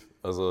 definitiv.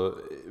 Also,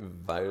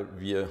 weil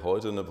wir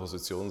heute in einer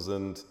Position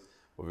sind,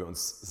 wo wir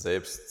uns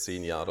selbst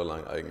 10 Jahre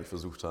lang eigentlich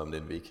versucht haben,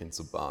 den Weg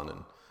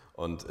hinzubahnen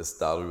und es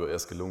darüber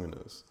erst gelungen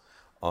ist.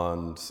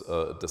 Und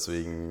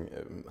deswegen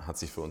hat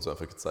sich für uns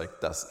einfach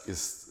gezeigt, das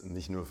ist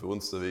nicht nur für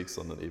uns der Weg,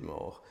 sondern eben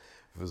auch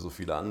für so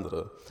viele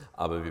andere.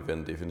 Aber wir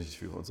werden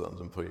definitiv für unsere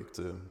anderen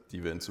Projekte,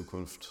 die wir in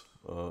Zukunft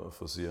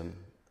forcieren,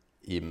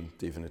 eben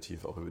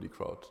definitiv auch über die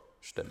Crowd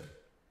stemmen.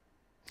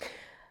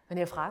 Wenn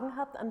ihr Fragen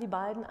habt an die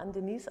beiden, an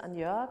Denise, an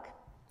Jörg,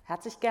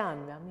 herzlich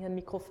gern. Wir haben hier ein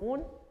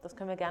Mikrofon, das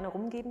können wir gerne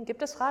rumgeben.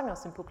 Gibt es Fragen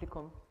aus dem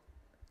Publikum?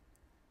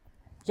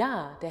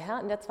 Ja, der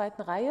Herr in der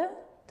zweiten Reihe,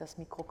 das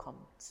Mikro kommt.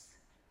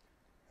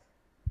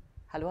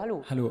 Hallo,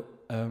 hallo. Hallo,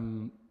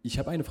 ich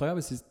habe eine Frage,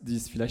 aber die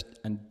ist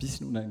vielleicht ein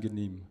bisschen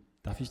unangenehm.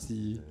 Darf ich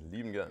sie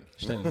lieben gern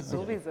stellen?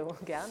 Sowieso,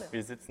 gerne.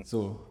 Wir sitzen.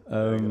 So,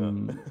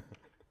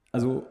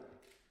 also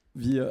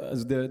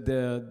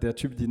der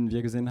Typ, den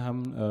wir gesehen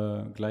haben,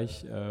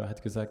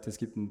 hat gesagt, es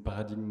gibt einen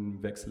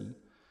Paradigmenwechsel.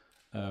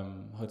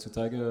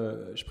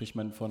 Heutzutage spricht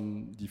man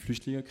von die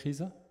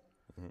Flüchtlingskrise.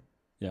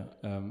 Ja,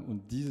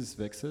 und dieses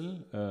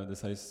Wechsel,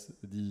 das heißt,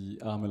 die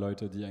armen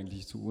Leute, die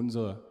eigentlich zu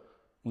unsere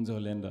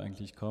Länder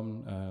eigentlich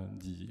kommen,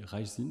 die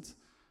reich sind,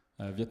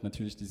 wird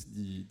natürlich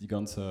die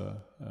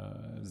ganze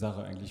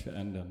Sache eigentlich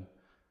verändern.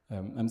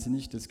 Haben Sie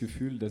nicht das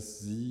Gefühl, dass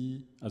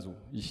Sie, also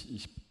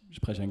ich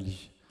spreche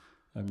eigentlich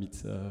mit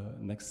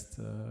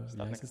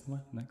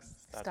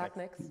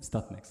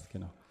Startnext,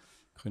 genau,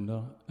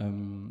 Gründer.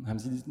 Haben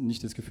Sie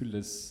nicht das Gefühl,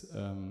 dass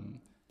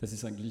das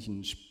ist eigentlich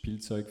ein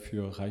Spielzeug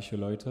für reiche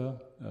Leute,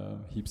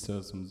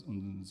 Hipsters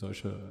und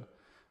solche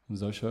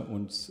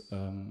und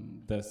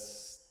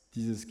dass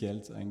dieses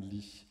Geld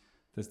eigentlich,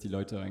 dass die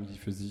Leute eigentlich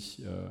für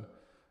sich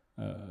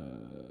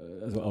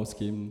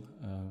ausgeben,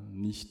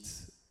 nicht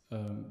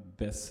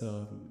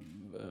besser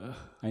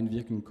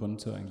einwirken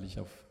konnte eigentlich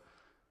auf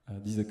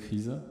diese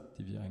Krise,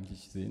 die wir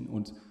eigentlich sehen,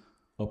 und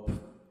ob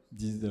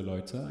diese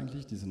Leute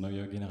eigentlich, diese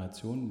neue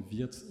Generation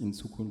wird in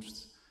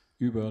Zukunft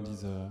über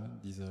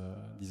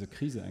diese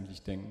Krise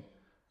eigentlich denken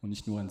und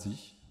nicht nur an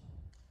sich?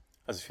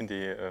 Also ich finde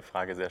die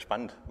Frage sehr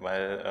spannend,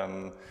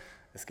 weil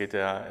es geht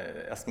ja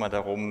erstmal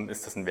darum,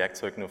 ist das ein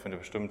Werkzeug nur für eine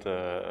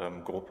bestimmte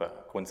Gruppe?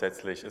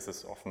 Grundsätzlich ist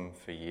es offen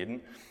für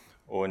jeden.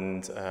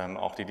 Und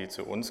auch die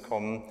zu uns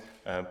kommen,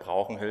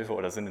 brauchen Hilfe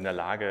oder sind in der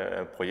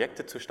Lage,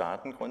 Projekte zu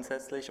starten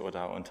grundsätzlich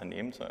oder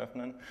Unternehmen zu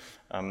öffnen.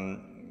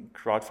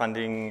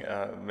 Crowdfunding,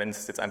 wenn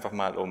es jetzt einfach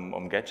mal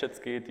um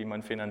Gadgets geht, die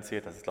man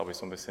finanziert, das ist, glaube ich,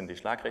 so ein bisschen die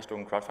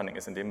Schlagrichtung. Crowdfunding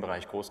ist in dem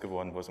Bereich groß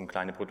geworden, wo es um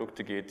kleine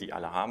Produkte geht, die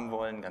alle haben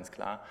wollen, ganz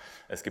klar.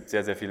 Es gibt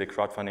sehr, sehr viele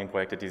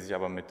Crowdfunding-Projekte, die sich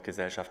aber mit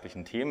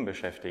gesellschaftlichen Themen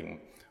beschäftigen.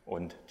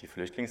 Und die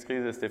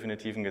Flüchtlingskrise ist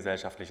definitiv ein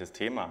gesellschaftliches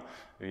Thema.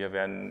 Wir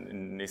werden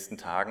in den nächsten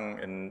Tagen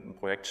ein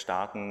Projekt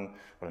starten,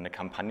 oder eine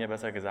Kampagne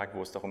besser gesagt,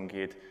 wo es darum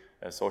geht,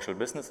 Social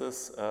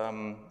Businesses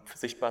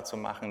sichtbar zu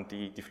machen,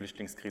 die die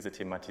Flüchtlingskrise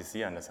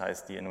thematisieren. Das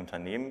heißt, die ein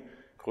Unternehmen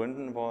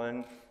gründen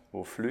wollen,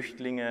 wo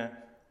Flüchtlinge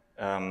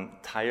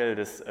Teil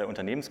des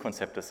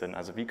Unternehmenskonzeptes sind.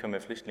 Also wie können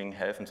wir Flüchtlingen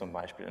helfen zum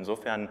Beispiel.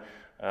 Insofern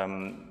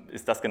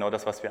ist das genau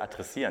das, was wir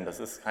adressieren. Das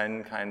ist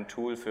kein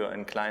Tool für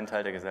einen kleinen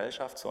Teil der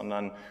Gesellschaft,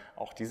 sondern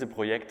auch diese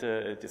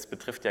Projekte, das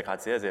betrifft ja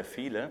gerade sehr, sehr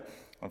viele.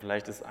 Und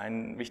vielleicht ist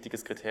ein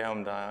wichtiges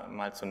Kriterium da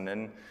mal zu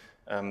nennen,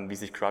 wie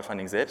sich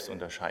Crowdfunding selbst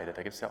unterscheidet.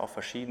 Da gibt es ja auch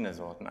verschiedene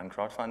Sorten an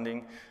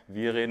Crowdfunding.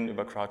 Wir reden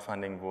über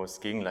Crowdfunding, wo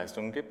es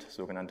Gegenleistungen gibt,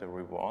 sogenannte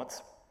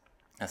Rewards.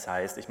 Das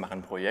heißt, ich mache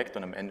ein Projekt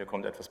und am Ende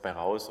kommt etwas bei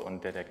raus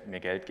und der mir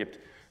Geld gibt,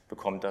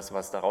 bekommt das,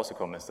 was da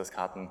rausgekommen ist, das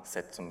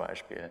Kartenset zum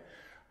Beispiel.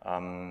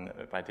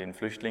 Bei den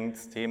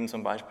Flüchtlingsthemen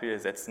zum Beispiel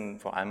setzen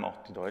vor allem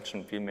auch die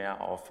Deutschen viel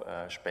mehr auf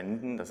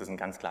Spenden. Das ist ein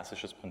ganz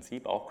klassisches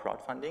Prinzip, auch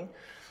Crowdfunding.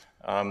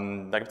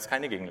 Da gibt es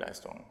keine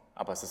Gegenleistung,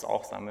 aber es ist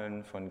auch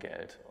Sammeln von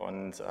Geld.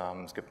 Und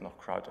es gibt noch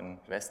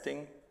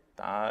Crowdinvesting,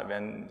 da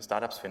werden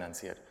Startups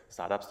finanziert.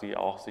 Startups, die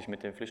auch sich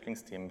mit den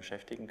Flüchtlingsthemen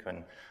beschäftigen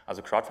können.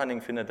 Also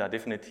Crowdfunding findet da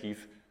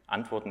definitiv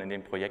Antworten in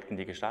den Projekten,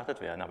 die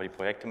gestartet werden. Aber die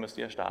Projekte müsst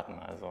ihr starten.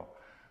 Also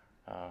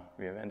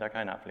wir werden da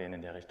keine ablehnen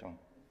in der Richtung.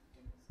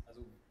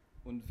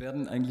 Und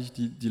werden eigentlich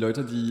die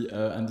Leute, die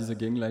an diese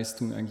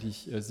Gegenleistung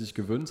eigentlich sich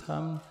gewöhnt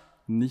haben,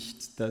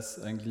 nicht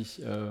das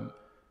eigentlich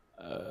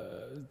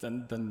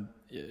dann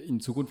in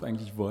Zukunft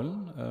eigentlich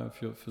wollen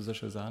für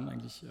solche Sachen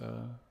eigentlich,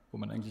 wo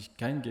man eigentlich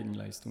keine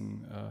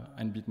Gegenleistung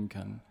anbieten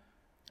kann?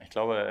 Ich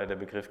glaube, der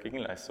Begriff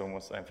Gegenleistung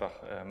muss einfach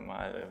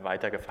mal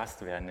weiter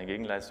gefasst werden. Eine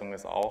Gegenleistung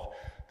ist auch,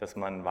 dass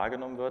man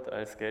wahrgenommen wird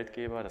als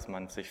Geldgeber, dass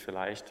man sich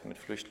vielleicht mit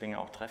Flüchtlingen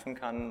auch treffen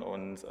kann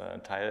und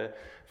Teil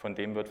von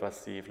dem wird,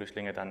 was die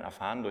Flüchtlinge dann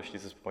erfahren durch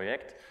dieses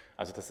Projekt.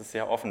 Also das ist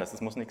sehr offen, das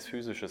muss nichts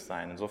Physisches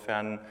sein.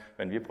 Insofern,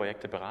 wenn wir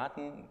Projekte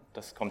beraten,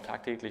 das kommt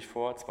tagtäglich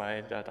vor,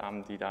 2 der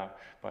Damen, die da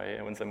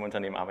bei uns im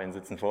Unternehmen arbeiten,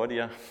 sitzen vor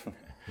dir,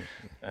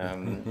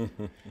 dann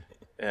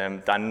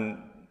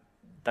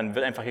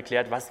wird einfach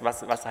geklärt,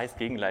 was heißt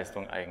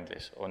Gegenleistung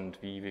eigentlich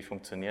und wie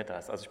funktioniert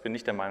das. Also ich bin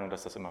nicht der Meinung,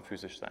 dass das immer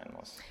physisch sein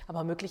muss.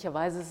 Aber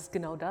möglicherweise ist es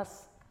genau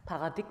das.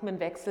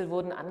 Paradigmenwechsel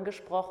wurden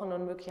angesprochen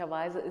und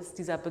möglicherweise ist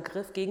dieser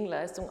Begriff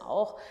Gegenleistung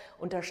auch,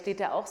 untersteht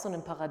ja auch so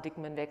einem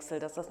Paradigmenwechsel,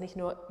 dass das nicht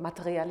nur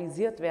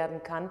materialisiert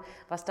werden kann,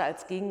 was da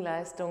als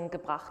Gegenleistung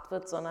gebracht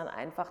wird, sondern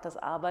einfach das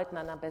Arbeiten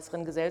an einer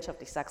besseren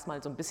Gesellschaft. Ich sage es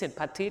mal so ein bisschen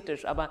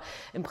pathetisch, aber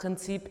im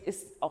Prinzip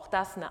ist auch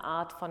das eine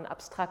Art von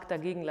abstrakter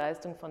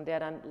Gegenleistung, von der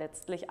dann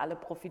letztlich alle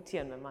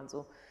profitieren, wenn man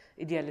so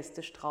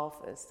idealistisch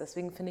drauf ist.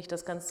 Deswegen finde ich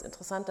das ganz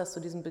interessant, dass du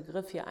diesen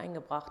Begriff hier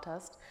eingebracht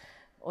hast.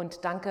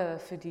 Und danke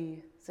für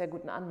die sehr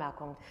guten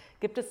Anmerkungen.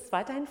 Gibt es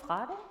weiterhin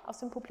Fragen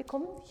aus dem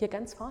Publikum? Hier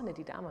ganz vorne,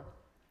 die Dame.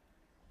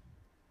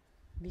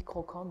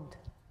 Mikro kommt.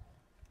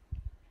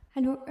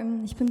 Hallo,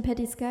 ich bin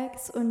Patty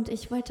Skaggs und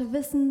ich wollte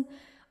wissen,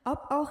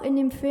 ob auch in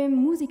dem Film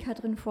Musiker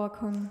drin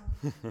vorkommen.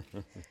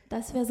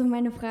 Das wäre so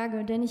meine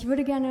Frage, denn ich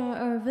würde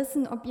gerne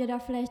wissen, ob ihr da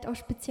vielleicht auch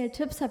speziell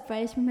Tipps habt,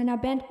 weil ich mit meiner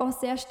Band auch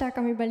sehr stark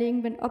am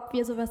Überlegen bin, ob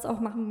wir sowas auch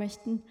machen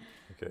möchten.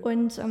 Okay.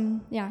 Und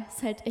ja,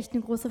 ist halt echt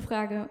eine große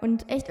Frage.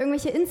 Und echt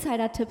irgendwelche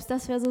Insider-Tipps,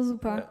 das wäre so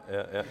super.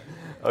 Ja.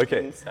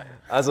 Okay,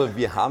 also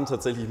wir haben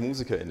tatsächlich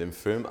Musiker in dem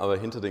Film, aber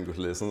hinter den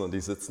Kulissen und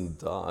die sitzen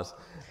dort.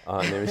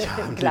 Nämlich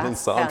haben die den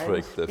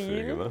Soundtrack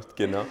dafür gemacht.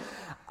 Genau.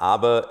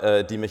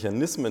 Aber die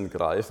Mechanismen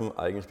greifen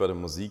eigentlich bei der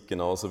Musik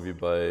genauso wie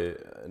bei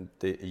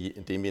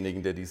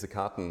demjenigen, der diese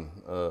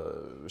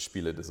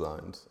Kartenspiele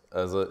designt.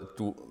 Also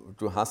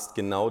du hast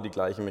genau die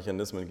gleichen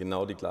Mechanismen,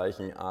 genau die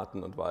gleichen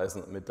Arten und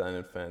Weisen, mit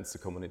deinen Fans zu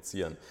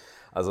kommunizieren.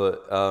 Also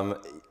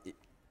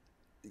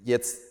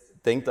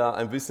jetzt denk da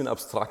ein bisschen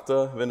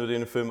abstrakter, wenn du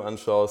den Film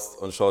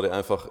anschaust und schau dir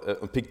einfach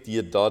und pick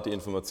dir dort die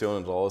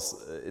Informationen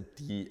raus,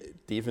 die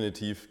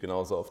definitiv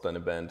genauso auf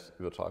deine Band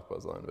übertragbar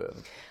sein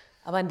werden.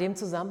 Aber in dem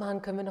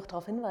Zusammenhang können wir noch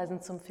darauf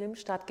hinweisen, zum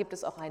Filmstart gibt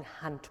es auch ein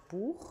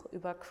Handbuch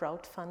über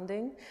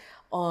Crowdfunding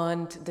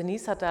und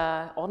Denise hat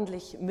da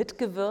ordentlich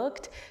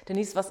mitgewirkt.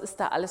 Denise, was ist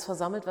da alles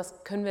versammelt,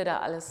 was können wir da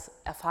alles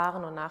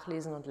erfahren und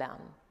nachlesen und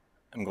lernen?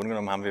 Im Grunde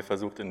genommen haben wir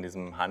versucht, in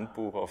diesem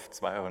Handbuch auf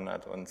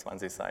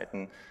 220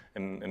 Seiten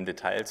im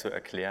Detail zu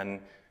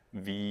erklären,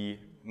 wie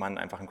man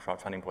einfach ein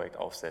Crowdfunding-Projekt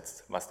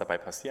aufsetzt, was dabei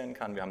passieren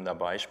kann. Wir haben da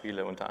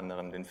Beispiele, unter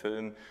anderem den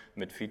Film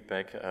mit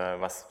Feedback,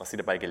 was sie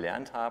dabei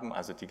gelernt haben.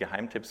 Also die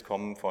Geheimtipps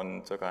kommen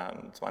von ca.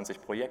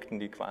 20 Projekten,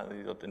 die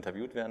quasi dort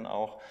interviewt werden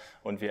auch.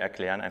 Und wir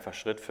erklären einfach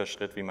Schritt für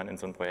Schritt, wie man in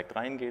so ein Projekt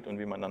reingeht und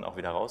wie man dann auch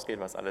wieder rausgeht,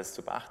 was alles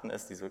zu beachten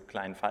ist, diese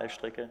kleinen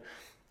Fallstricke.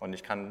 Und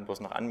ich kann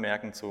bloß noch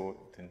anmerken zu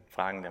den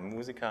Fragen der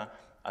Musiker,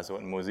 also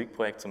ein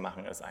Musikprojekt zu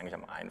machen, ist eigentlich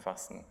am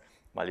einfachsten,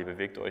 weil ihr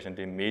bewegt euch in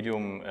dem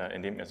Medium,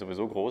 in dem ihr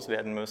sowieso groß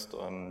werden müsst.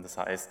 Das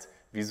heißt,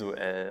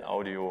 visuell,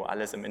 Audio,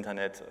 alles im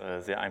Internet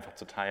sehr einfach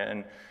zu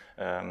teilen.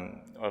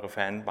 Eure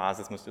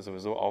Fanbasis müsst ihr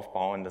sowieso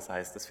aufbauen. Das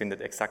heißt, es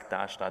findet exakt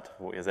da statt,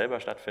 wo ihr selber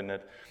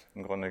stattfindet.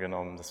 Im Grunde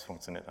genommen, das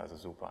funktioniert also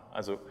super.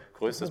 Also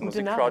größtes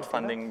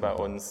Musik-Crowdfunding bei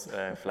uns,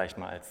 vielleicht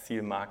mal als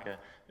Zielmarke.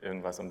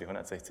 Irgendwas um die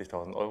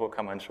 160.000 €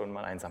 kann man schon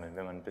mal einsammeln,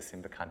 wenn man ein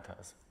bisschen bekannter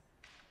ist.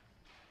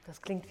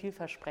 Das klingt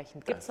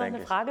vielversprechend. Gibt es noch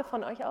eine Frage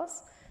von euch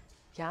aus?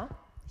 Ja?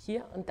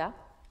 Hier und da?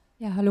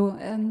 Ja, hallo.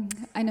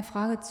 Eine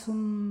Frage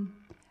zum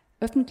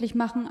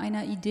Öffentlichmachen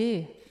einer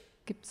Idee.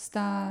 Gibt es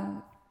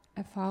da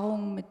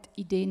Erfahrungen mit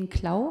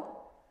Ideenklau?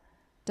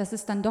 Dass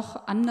es dann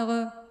doch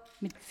andere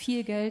mit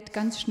viel Geld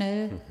ganz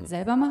schnell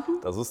selber machen?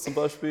 Das ist zum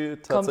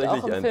Beispiel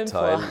tatsächlich ein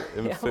Teil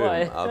im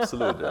Film.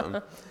 Absolut,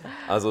 ja.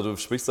 Also du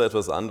sprichst da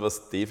etwas an,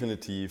 was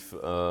definitiv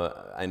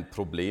ein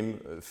Problem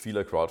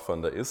vieler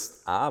Crowdfunder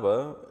ist,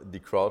 aber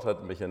die Crowd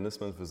hat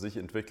Mechanismen für sich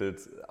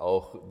entwickelt,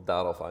 auch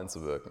darauf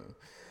einzuwirken.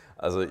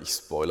 Also ich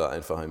spoilere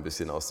einfach ein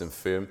bisschen aus dem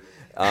Film.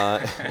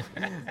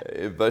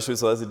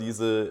 Beispielsweise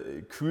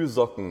diese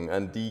Kühlsocken,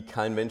 an die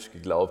kein Mensch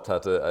geglaubt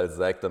hatte, als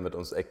Zack damit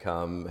ums Eck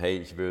kam, hey,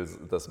 ich will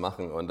das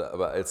machen.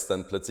 Aber als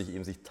dann plötzlich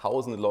eben sich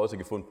tausende Leute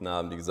gefunden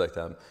haben, die gesagt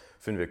haben,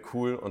 finden wir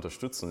cool,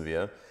 unterstützen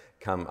wir,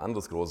 kam ein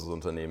anderes großes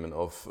Unternehmen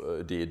auf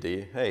die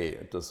Idee, hey,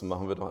 das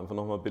machen wir doch einfach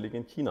nochmal billig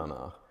in China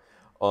nach.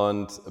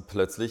 Und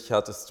plötzlich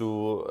hattest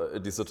du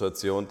die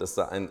Situation, dass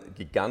da ein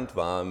Gigant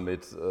war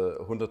mit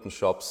hunderten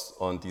Shops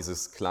und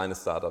dieses kleine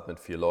Startup mit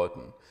 4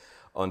 Leuten.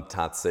 Und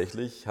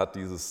tatsächlich hat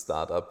dieses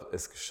Startup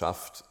es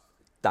geschafft,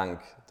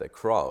 dank der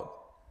Crowd,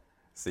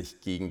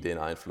 sich gegen den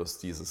Einfluss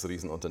dieses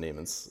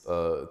Riesenunternehmens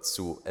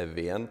zu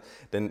erwehren.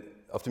 Denn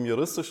auf dem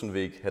juristischen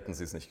Weg hätten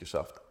sie es nicht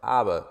geschafft.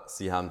 Aber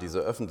sie haben diese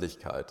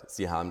Öffentlichkeit,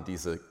 sie haben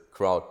diese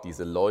Crowd,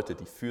 diese Leute,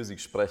 die für sie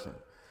sprechen.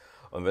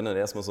 Und wenn dann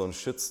erstmal so ein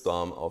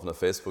Shitstorm auf einer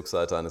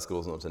Facebook-Seite eines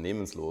großen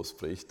Unternehmens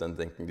losbricht, dann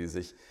denken die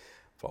sich,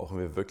 brauchen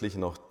wir wirklich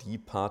noch die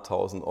paar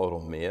tausend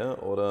Euro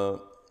mehr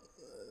oder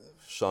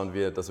schauen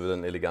wir, dass wir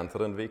einen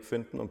eleganteren Weg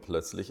finden und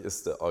plötzlich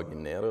ist der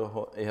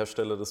originäre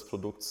Hersteller des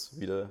Produkts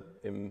wieder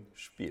im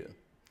Spiel.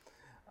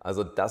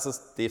 Also das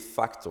ist de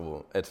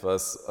facto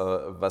etwas,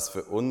 was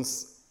für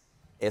uns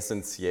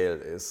essentiell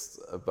ist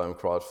beim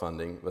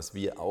Crowdfunding, was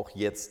wir auch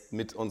jetzt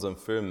mit unserem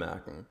Film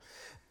merken.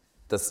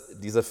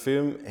 Dieser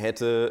Film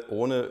hätte,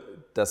 ohne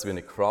dass wir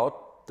eine Crowd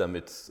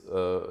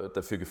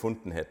dafür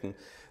gefunden hätten,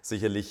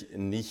 sicherlich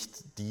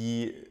nicht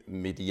die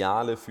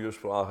mediale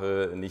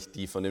Fürsprache, nicht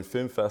die von den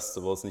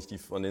Filmfestivals, nicht die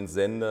von den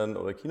Sendern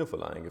oder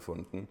Kinoverleihen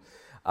gefunden.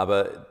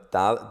 Aber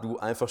da du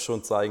einfach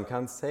schon zeigen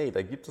kannst, hey,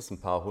 da gibt es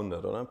ein paar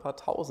hundert oder ein paar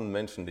tausend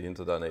Menschen, die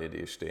hinter deiner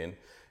Idee stehen,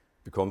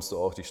 bekommst du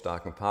auch die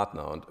starken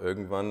Partner. Und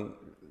irgendwann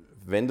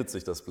wendet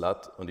sich das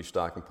Blatt und die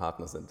starken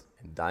Partner sind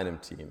in deinem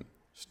Team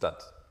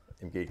statt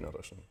im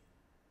gegnerischen.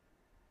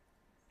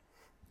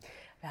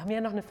 Wir haben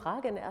ja noch eine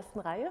Frage in der ersten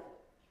Reihe.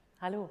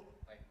 Hallo.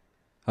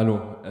 Hallo,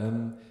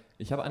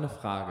 ich habe eine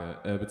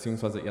Frage,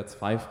 beziehungsweise eher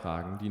 2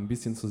 Fragen, die ein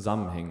bisschen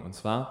zusammenhängen. Und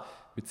zwar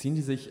beziehen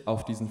die sich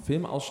auf diesen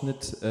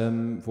Filmausschnitt,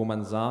 wo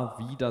man sah,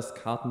 wie das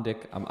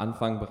Kartendeck am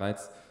Anfang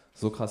bereits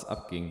so krass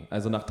abging.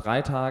 Also nach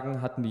 3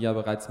 Tagen hatten die ja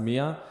bereits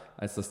mehr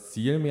als das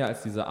Ziel, mehr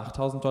als diese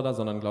 $8.000,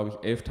 sondern glaube ich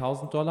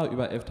 $11.000,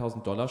 über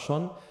 $11.000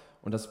 schon.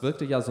 Und das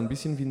wirkte ja so ein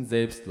bisschen wie ein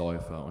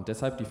Selbstläufer. Und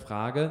deshalb die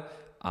Frage,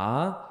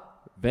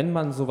 wenn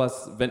man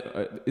sowas,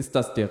 ist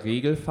das der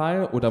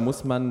Regelfall oder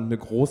muss man eine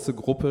große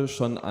Gruppe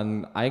schon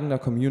an eigener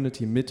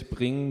Community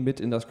mitbringen, mit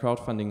in das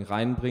Crowdfunding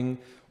reinbringen,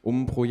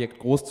 um ein Projekt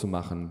groß zu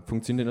machen?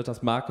 Funktioniert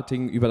das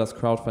Marketing über das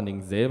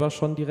Crowdfunding selber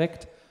schon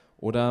direkt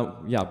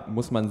oder ja,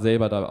 muss man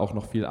selber da auch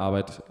noch viel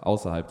Arbeit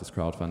außerhalb des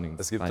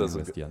Crowdfundings rein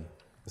investieren?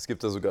 Es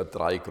gibt da sogar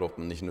 3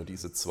 Gruppen, nicht nur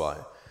diese 2.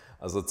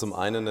 Also zum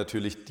einen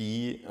natürlich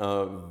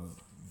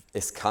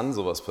es kann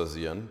sowas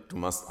passieren. Du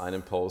machst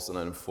einen Post in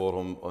einem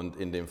Forum und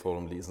in dem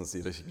Forum lesen es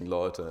die richtigen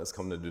Leute. Es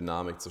kommt eine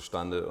Dynamik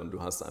zustande und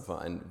du hast einfach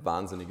ein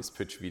wahnsinniges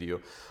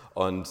Pitch-Video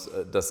und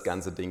das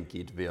ganze Ding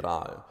geht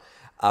viral.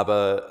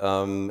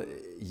 Aber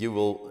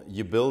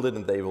you build it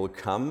and they will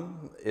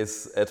come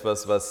ist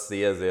etwas, was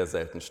sehr, sehr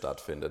selten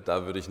stattfindet.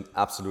 Da würde ich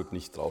absolut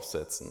nicht drauf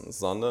setzen,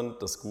 sondern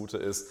das Gute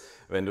ist,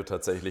 wenn du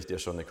tatsächlich dir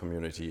schon eine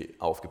Community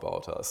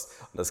aufgebaut hast.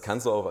 Und das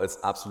kannst du auch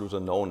als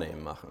absoluter No-Name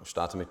machen.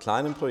 Starte mit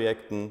kleinen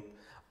Projekten.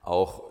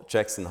 Auch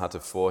Jackson hatte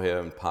vorher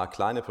ein paar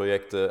kleine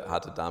Projekte,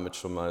 hatte damit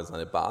schon mal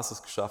seine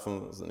Basis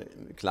geschaffen, so eine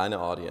kleine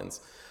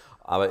Audience.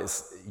 Aber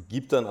es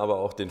gibt dann aber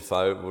auch den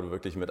Fall, wo du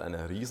wirklich mit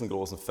einer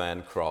riesengroßen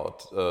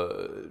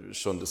Fan-Crowd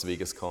schon des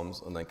Weges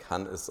kommst und dann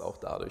kann es auch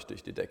dadurch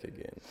durch die Decke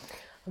gehen.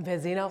 Und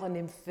wir sehen auch in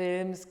dem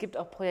Film, es gibt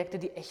auch Projekte,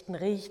 die echt einen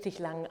richtig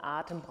langen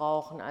Atem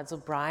brauchen. Also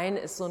Brian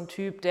ist so ein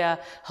Typ, der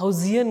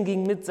hausieren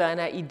ging mit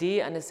seiner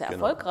Idee eines sehr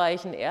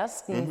erfolgreichen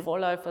ersten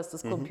Vorläufers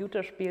des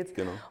Computerspiels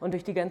und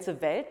durch die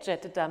ganze Welt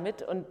jettet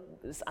damit und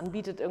es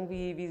anbietet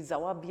irgendwie wie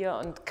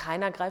Sauerbier und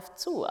keiner greift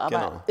zu.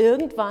 Aber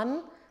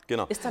irgendwann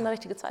ist dann der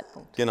richtige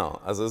Zeitpunkt. Genau,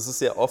 also es ist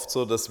ja oft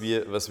so, dass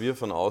was wir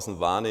von außen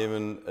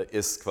wahrnehmen,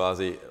 ist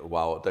quasi,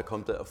 wow, da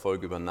kommt der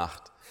Erfolg über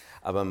Nacht.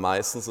 Aber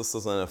meistens ist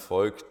das ein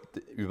Erfolg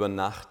über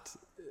Nacht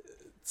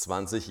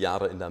 20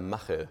 Jahre in der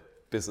Mache,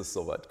 bis es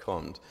soweit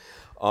kommt.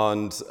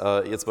 Und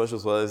jetzt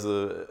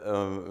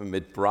beispielsweise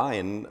mit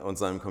Brian und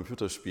seinem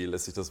Computerspiel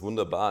lässt sich das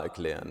wunderbar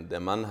erklären. Der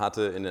Mann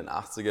hatte in den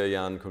 80er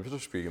Jahren ein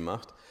Computerspiel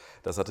gemacht,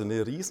 das hatte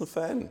eine riesen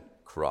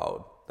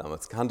Fan-Crowd.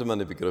 Damals kannte man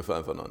die Begriffe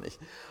einfach noch nicht.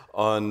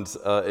 Und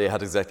er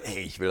hatte gesagt,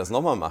 hey, ich will das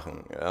nochmal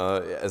machen.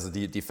 Also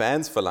die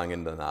Fans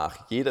verlangen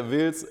danach. Jeder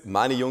will's,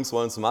 meine Jungs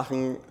wollen es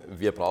machen.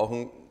 Wir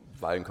brauchen,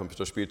 weil ein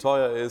Computerspiel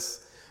teuer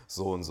ist,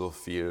 so und so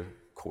viel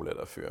Kohle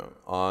dafür.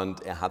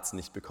 Und er hat es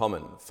nicht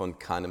bekommen von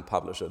keinem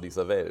Publisher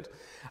dieser Welt.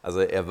 Also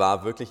er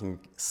war wirklich ein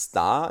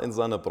Star in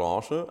seiner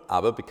Branche,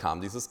 aber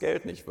bekam dieses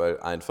Geld nicht, weil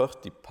einfach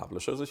die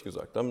Publisher sich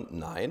gesagt haben,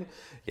 nein,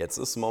 jetzt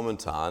ist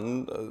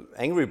momentan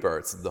Angry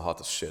Birds the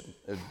hottest shit.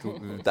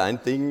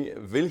 Dein Ding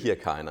will hier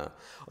keiner.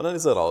 Und dann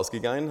ist er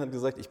rausgegangen und hat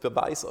gesagt, ich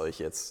beweise euch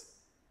jetzt,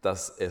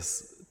 dass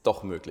es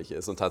doch möglich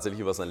ist. Und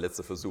tatsächlich war es sein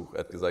letzter Versuch.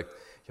 Er hat gesagt,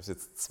 ich habe es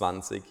jetzt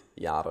 20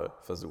 Jahre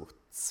versucht.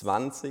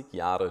 20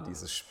 Jahre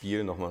dieses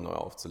Spiel nochmal neu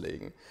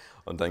aufzulegen.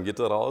 Und dann geht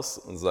er raus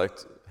und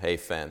sagt, hey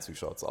Fans, wie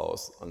schaut's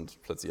aus?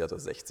 Und plötzlich hat er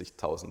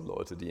 60.000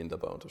 Leute, die ihn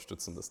dabei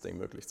unterstützen, das Ding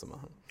möglich zu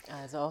machen.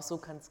 Also auch so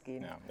kann es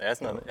gehen. Ja, er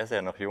ist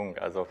ja noch jung,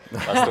 also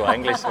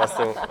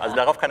also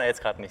darauf kann er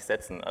jetzt gerade nicht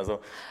setzen. Also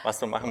was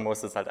du machen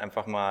musst, ist halt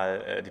einfach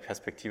mal die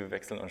Perspektive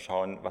wechseln und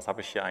schauen, was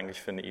habe ich hier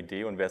eigentlich für eine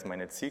Idee und wer ist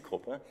meine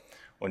Zielgruppe?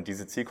 Und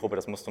diese Zielgruppe,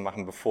 das musst du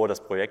machen, bevor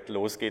das Projekt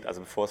losgeht,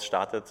 also bevor es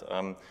startet,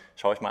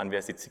 schaue ich mal an, wer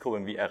ist die Zielgruppe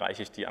und wie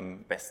erreiche ich die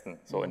am besten?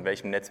 So, in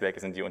welchem Netzwerk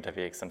sind die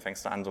unterwegs? Dann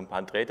fängst du an, so ein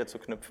paar Drähte zu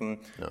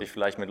knüpfen, dich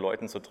vielleicht mit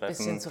Leuten zu treffen.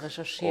 Bisschen zu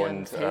recherchieren.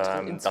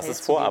 Und das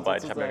ist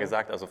Vorarbeit. Ich habe ja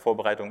gesagt, also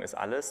Vorbereitung ist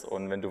alles.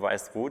 Und wenn du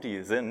weißt, wo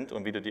die sind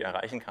und wie du die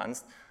erreichen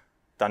kannst,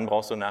 dann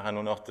brauchst du nachher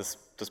nur noch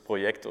das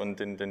Projekt und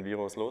den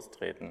Virus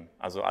lostreten.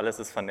 Also alles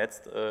ist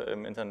vernetzt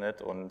im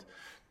Internet und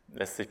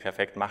lässt sich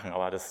perfekt machen,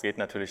 aber das geht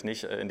natürlich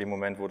nicht in dem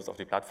Moment, wo du es auf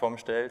die Plattform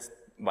stellst,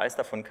 weiß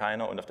davon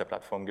keiner und auf der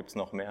Plattform gibt es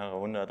noch mehrere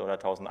hundert oder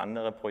tausend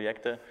andere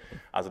Projekte.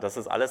 Also das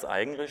ist alles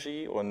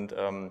Eigenregie und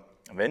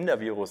wenn der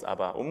Virus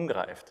aber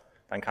umgreift,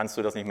 dann kannst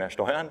du das nicht mehr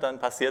steuern, dann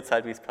passiert es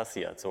halt, wie es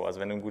passiert. So, also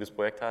wenn du ein gutes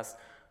Projekt hast,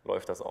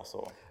 läuft das auch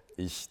so.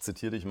 Ich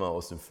zitiere dich mal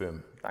aus dem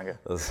Film. Danke.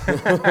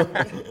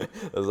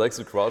 Da sagst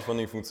du,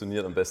 Crowdfunding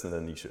funktioniert am besten in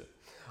der Nische.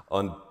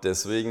 Und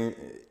deswegen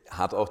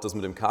hat auch das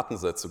mit dem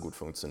Kartenset so gut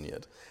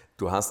funktioniert.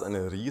 Du hast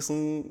eine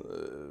riesen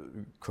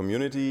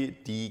Community,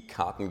 die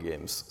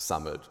Kartengames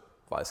sammelt.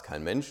 Weiß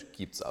kein Mensch,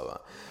 gibt's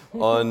aber.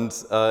 Und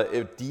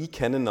die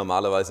kennen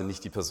normalerweise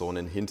nicht die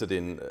Personen hinter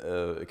den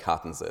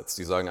Kartensets.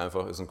 Die sagen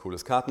einfach, ist ein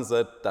cooles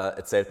Kartenset, da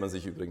erzählt man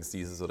sich übrigens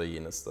dieses oder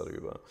jenes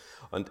darüber.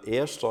 Und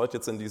er streut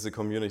jetzt in diese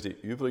Community,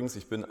 übrigens,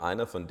 ich bin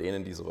einer von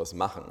denen, die sowas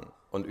machen.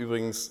 Und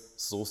übrigens,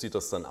 so sieht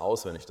das dann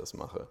aus, wenn ich das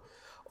mache.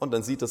 Und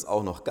dann sieht das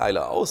auch noch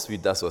geiler aus, wie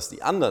das, was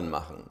die anderen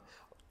machen.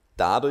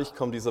 Dadurch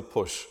kommt dieser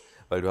Push.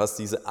 Weil du hast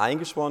diese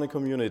eingeschworene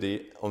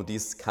Community, um die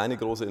es keine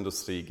große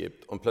Industrie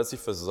gibt. Und plötzlich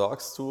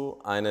versorgst du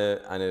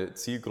eine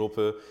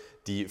Zielgruppe,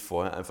 die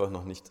vorher einfach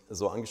noch nicht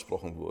so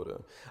angesprochen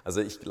wurde.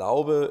 Also ich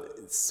glaube,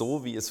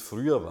 so wie es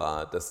früher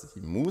war, dass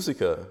die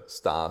Musiker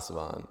Stars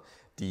waren,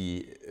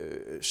 die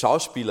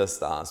Schauspieler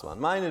Stars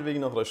waren,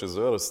 meinetwegen auch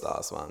Regisseure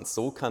Stars waren,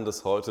 so kann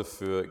das heute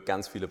für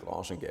ganz viele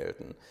Branchen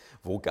gelten.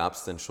 Wo gab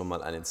es denn schon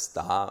mal einen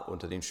Star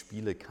unter den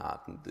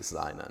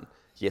Spielekartendesignern?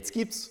 Jetzt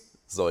gibt es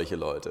solche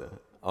Leute.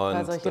 Und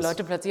weil solche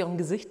Leute plötzlich auch ein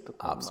Gesicht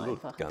bekommen.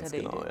 Absolut, ganz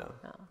genau, ja.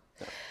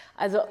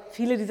 Also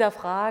viele dieser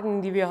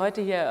Fragen, die wir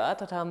heute hier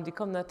erörtert haben, die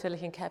kommen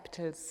natürlich in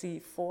Capital C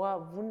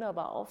vor,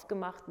 wunderbar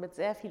aufgemacht, mit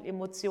sehr viel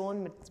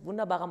Emotion, mit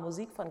wunderbarer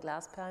Musik von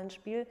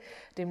Glasperlenspiel,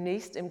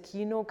 demnächst im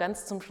Kino.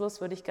 Ganz zum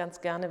Schluss würde ich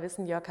ganz gerne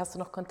wissen, Jörg, hast du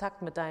noch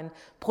Kontakt mit deinen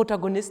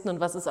Protagonisten und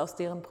was ist aus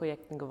deren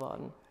Projekten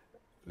geworden?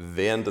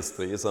 Während des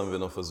Drehs haben wir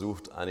noch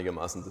versucht,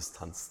 einigermaßen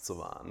Distanz zu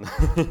wahren.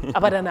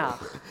 Aber danach?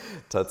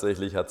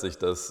 Tatsächlich hat sich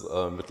das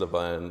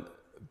mittlerweile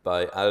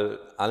bei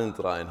allen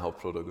dreien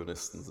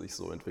Hauptprotagonisten sich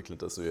so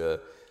entwickelt, dass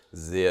wir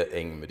sehr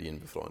eng mit ihnen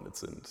befreundet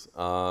sind.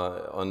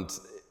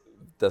 Und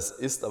das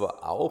ist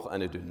aber auch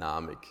eine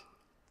Dynamik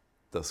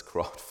des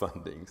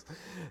Crowdfundings.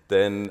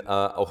 Denn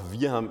auch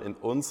wir haben in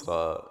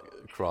unserer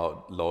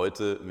Crowd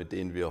Leute, mit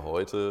denen wir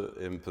heute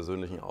im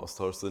persönlichen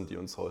Austausch sind, die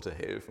uns heute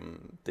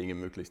helfen, Dinge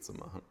möglich zu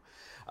machen.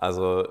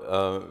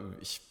 Also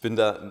ich bin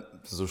da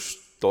so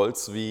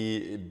stolz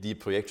wie die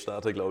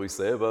Projektstarter, glaube ich,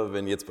 selber,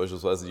 wenn jetzt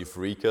beispielsweise die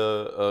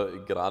Freaker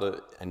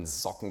gerade ein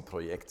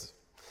Sockenprojekt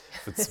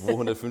für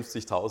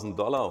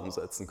 $250.000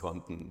 umsetzen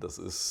konnten. Das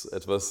ist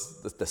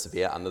etwas, das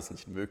wäre anders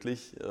nicht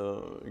möglich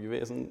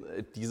gewesen.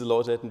 Diese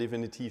Leute hätten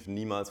definitiv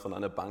niemals von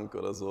einer Bank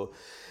oder so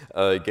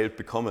Geld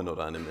bekommen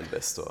oder einem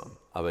Investor.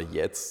 Aber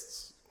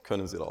jetzt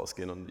können sie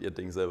rausgehen und ihr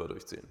Ding selber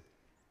durchziehen.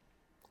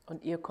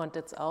 Und ihr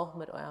konntet es auch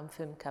mit eurem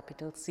Film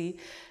Capital C.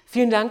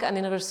 Vielen Dank an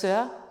den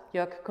Regisseur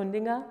Jörg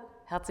Kundinger.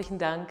 Herzlichen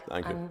Dank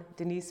an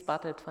Denise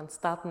Bartelt von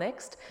Start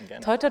Next.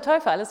 Toi, toi,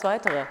 toi für alles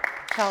Weitere.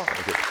 Ciao.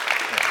 Danke.